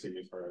go into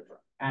series for a drug.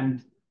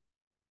 And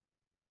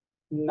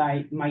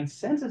my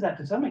sense is that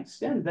to some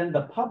extent, then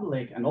the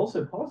public and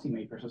also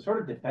policymakers are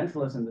sort of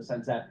defenseless in the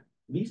sense that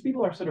these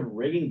people are sort of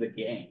rigging the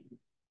game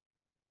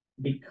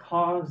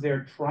because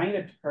they're trying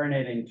to turn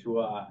it into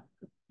a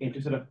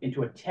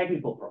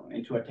technical problem,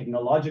 into a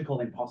technological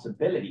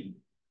impossibility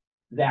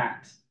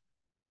that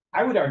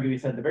I would argue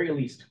is at the very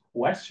least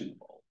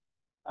questionable.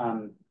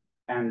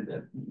 And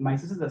my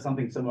sense is that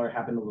something similar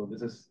happened, although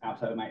this is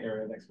outside of my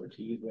area of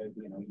expertise with,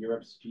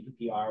 Europe's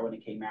GDPR when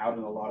it came out,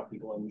 and a lot of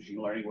people in machine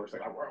learning were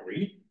like, oh,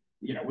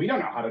 we don't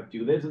know how to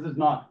do this. This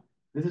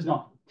is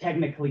not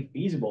technically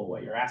feasible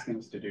what you're asking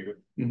us to do.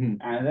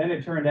 Mm-hmm. And then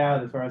it turned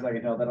out, as far as I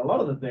can tell, that a lot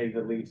of the things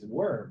at least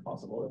were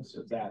possible. It's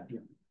just that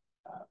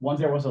once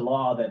there was a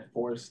law that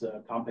forced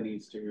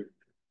companies to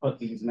put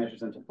these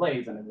measures into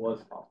place, and it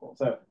was possible.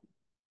 So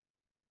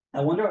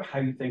I wonder how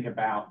you think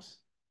about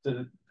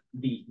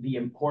the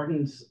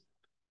importance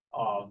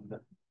of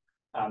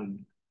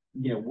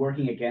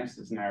working against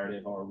this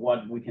narrative, or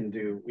what we can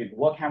do.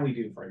 What can we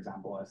do, for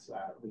example, as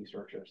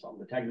researchers on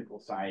the technical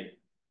side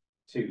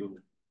to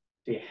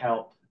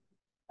help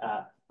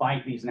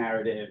fight these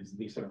narratives,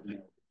 these sort of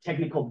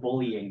technical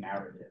bullying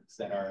narratives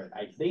that are,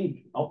 I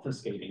think,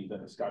 obfuscating the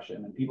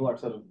discussion, and people are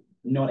sort of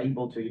not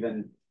able to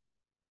even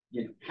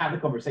have the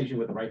conversation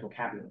with the right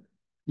vocabulary.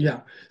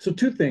 Yeah. So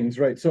two things,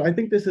 right? So I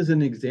think this is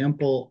an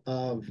example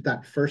of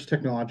that first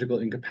technological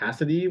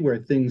incapacity where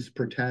things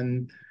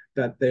pretend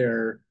that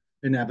they're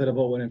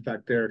inevitable when in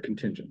fact they're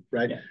contingent,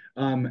 right? Yeah.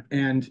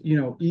 And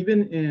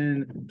even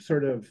in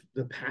sort of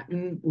the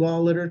patent law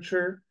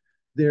literature,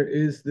 there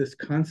is this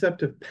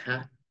concept of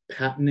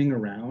patenting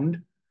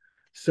around.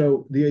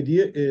 So the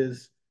idea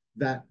is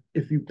that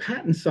if you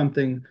patent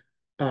something,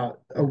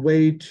 a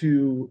way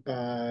to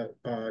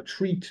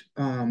treat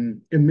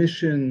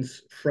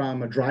emissions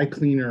from a dry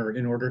cleaner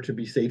in order to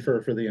be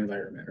safer for the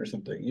environment or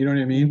something. You know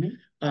what I mean?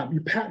 Mm-hmm.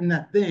 You patent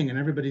that thing and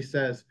everybody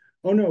says,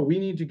 oh no, we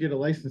need to get a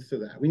license to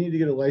that. We need to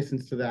get a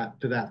license to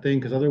that thing,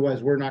 because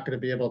otherwise we're not going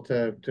to be able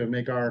to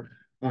make our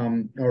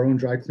own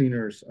dry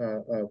cleaners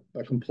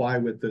comply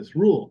with this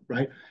rule,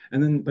 right?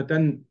 But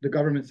then the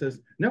government says,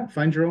 no,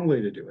 find your own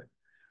way to do it.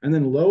 And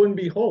then lo and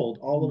behold,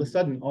 all of a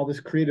sudden, all this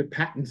creative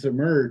patents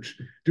emerge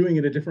doing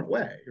it a different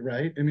way,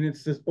 right? I mean,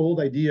 it's this old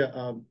idea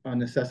of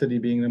necessity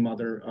being the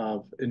mother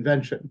of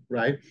invention,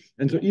 right?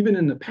 And so even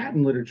in the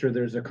patent literature,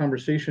 there's a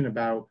conversation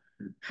about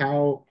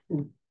how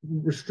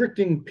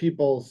restricting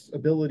people's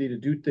ability to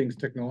do things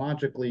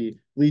technologically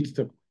leads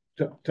to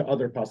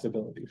other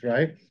possibilities,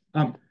 right?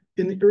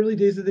 In the early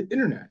days of the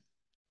internet,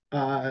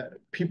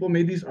 people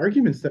made these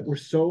arguments that were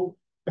so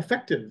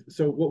effective.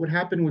 So what would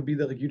happen would be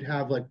that you'd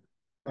have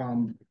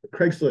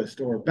Craigslist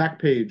or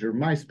Backpage or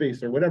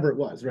MySpace or whatever it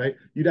was, right?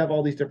 You'd have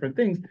all these different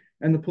things,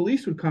 and the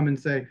police would come and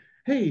say,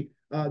 hey,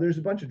 there's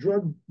a bunch of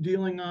drug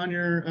dealing on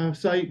your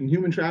site and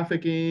human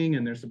trafficking,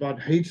 and there's about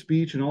hate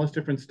speech and all this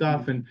different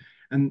stuff. And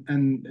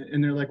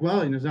they're like,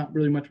 well, there's not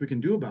really much we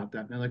can do about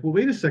that. And they're like, well,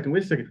 wait a second.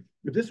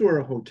 If this were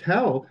a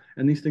hotel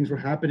and these things were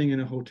happening in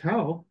a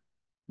hotel,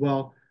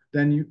 well,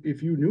 then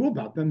if you knew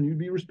about them, you'd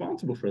be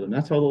responsible for them.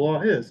 That's how the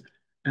law is.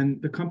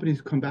 And the companies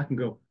come back and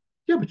go,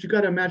 yeah, but you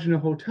got to imagine a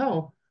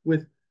hotel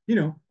with,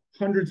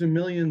 hundreds of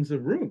millions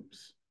of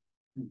rooms.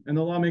 And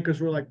the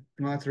lawmakers were like,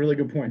 well, that's a really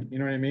good point. You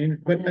know what I mean?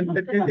 But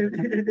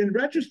in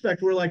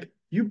retrospect, we're like,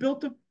 you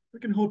built a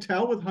freaking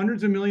hotel with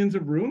hundreds of millions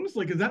of rooms?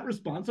 Is that a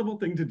responsible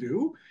thing to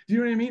do? Do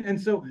you know what I mean?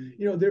 And so,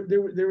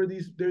 there were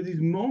these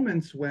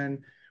moments when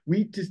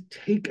we just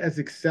take as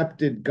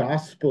accepted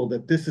gospel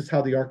that this is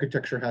how the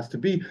architecture has to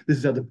be. This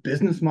is how the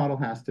business model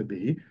has to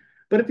be.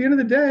 But at the end of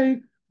the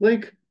day,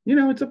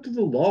 it's up to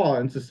the law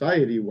and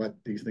society what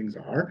these things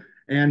are.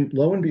 And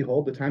lo and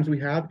behold, the times we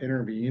have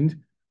intervened,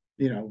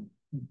 we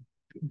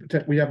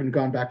haven't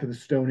gone back to the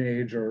Stone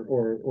Age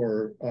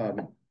or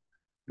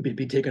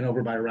be taken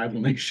over by a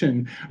rival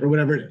nation or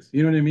whatever it is.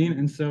 You know what I mean?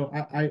 And so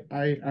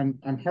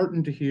I'm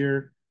heartened to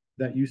hear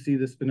that you see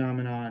this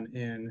phenomenon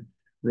in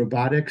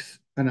robotics,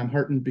 and I'm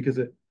heartened because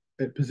it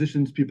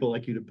positions people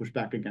like you to push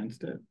back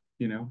against it.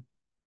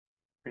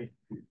 Great.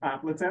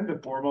 Let's end the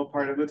formal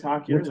part of the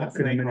talk here. Let's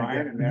thank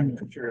Ryan, and then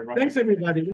I'm sure. Thanks, everybody.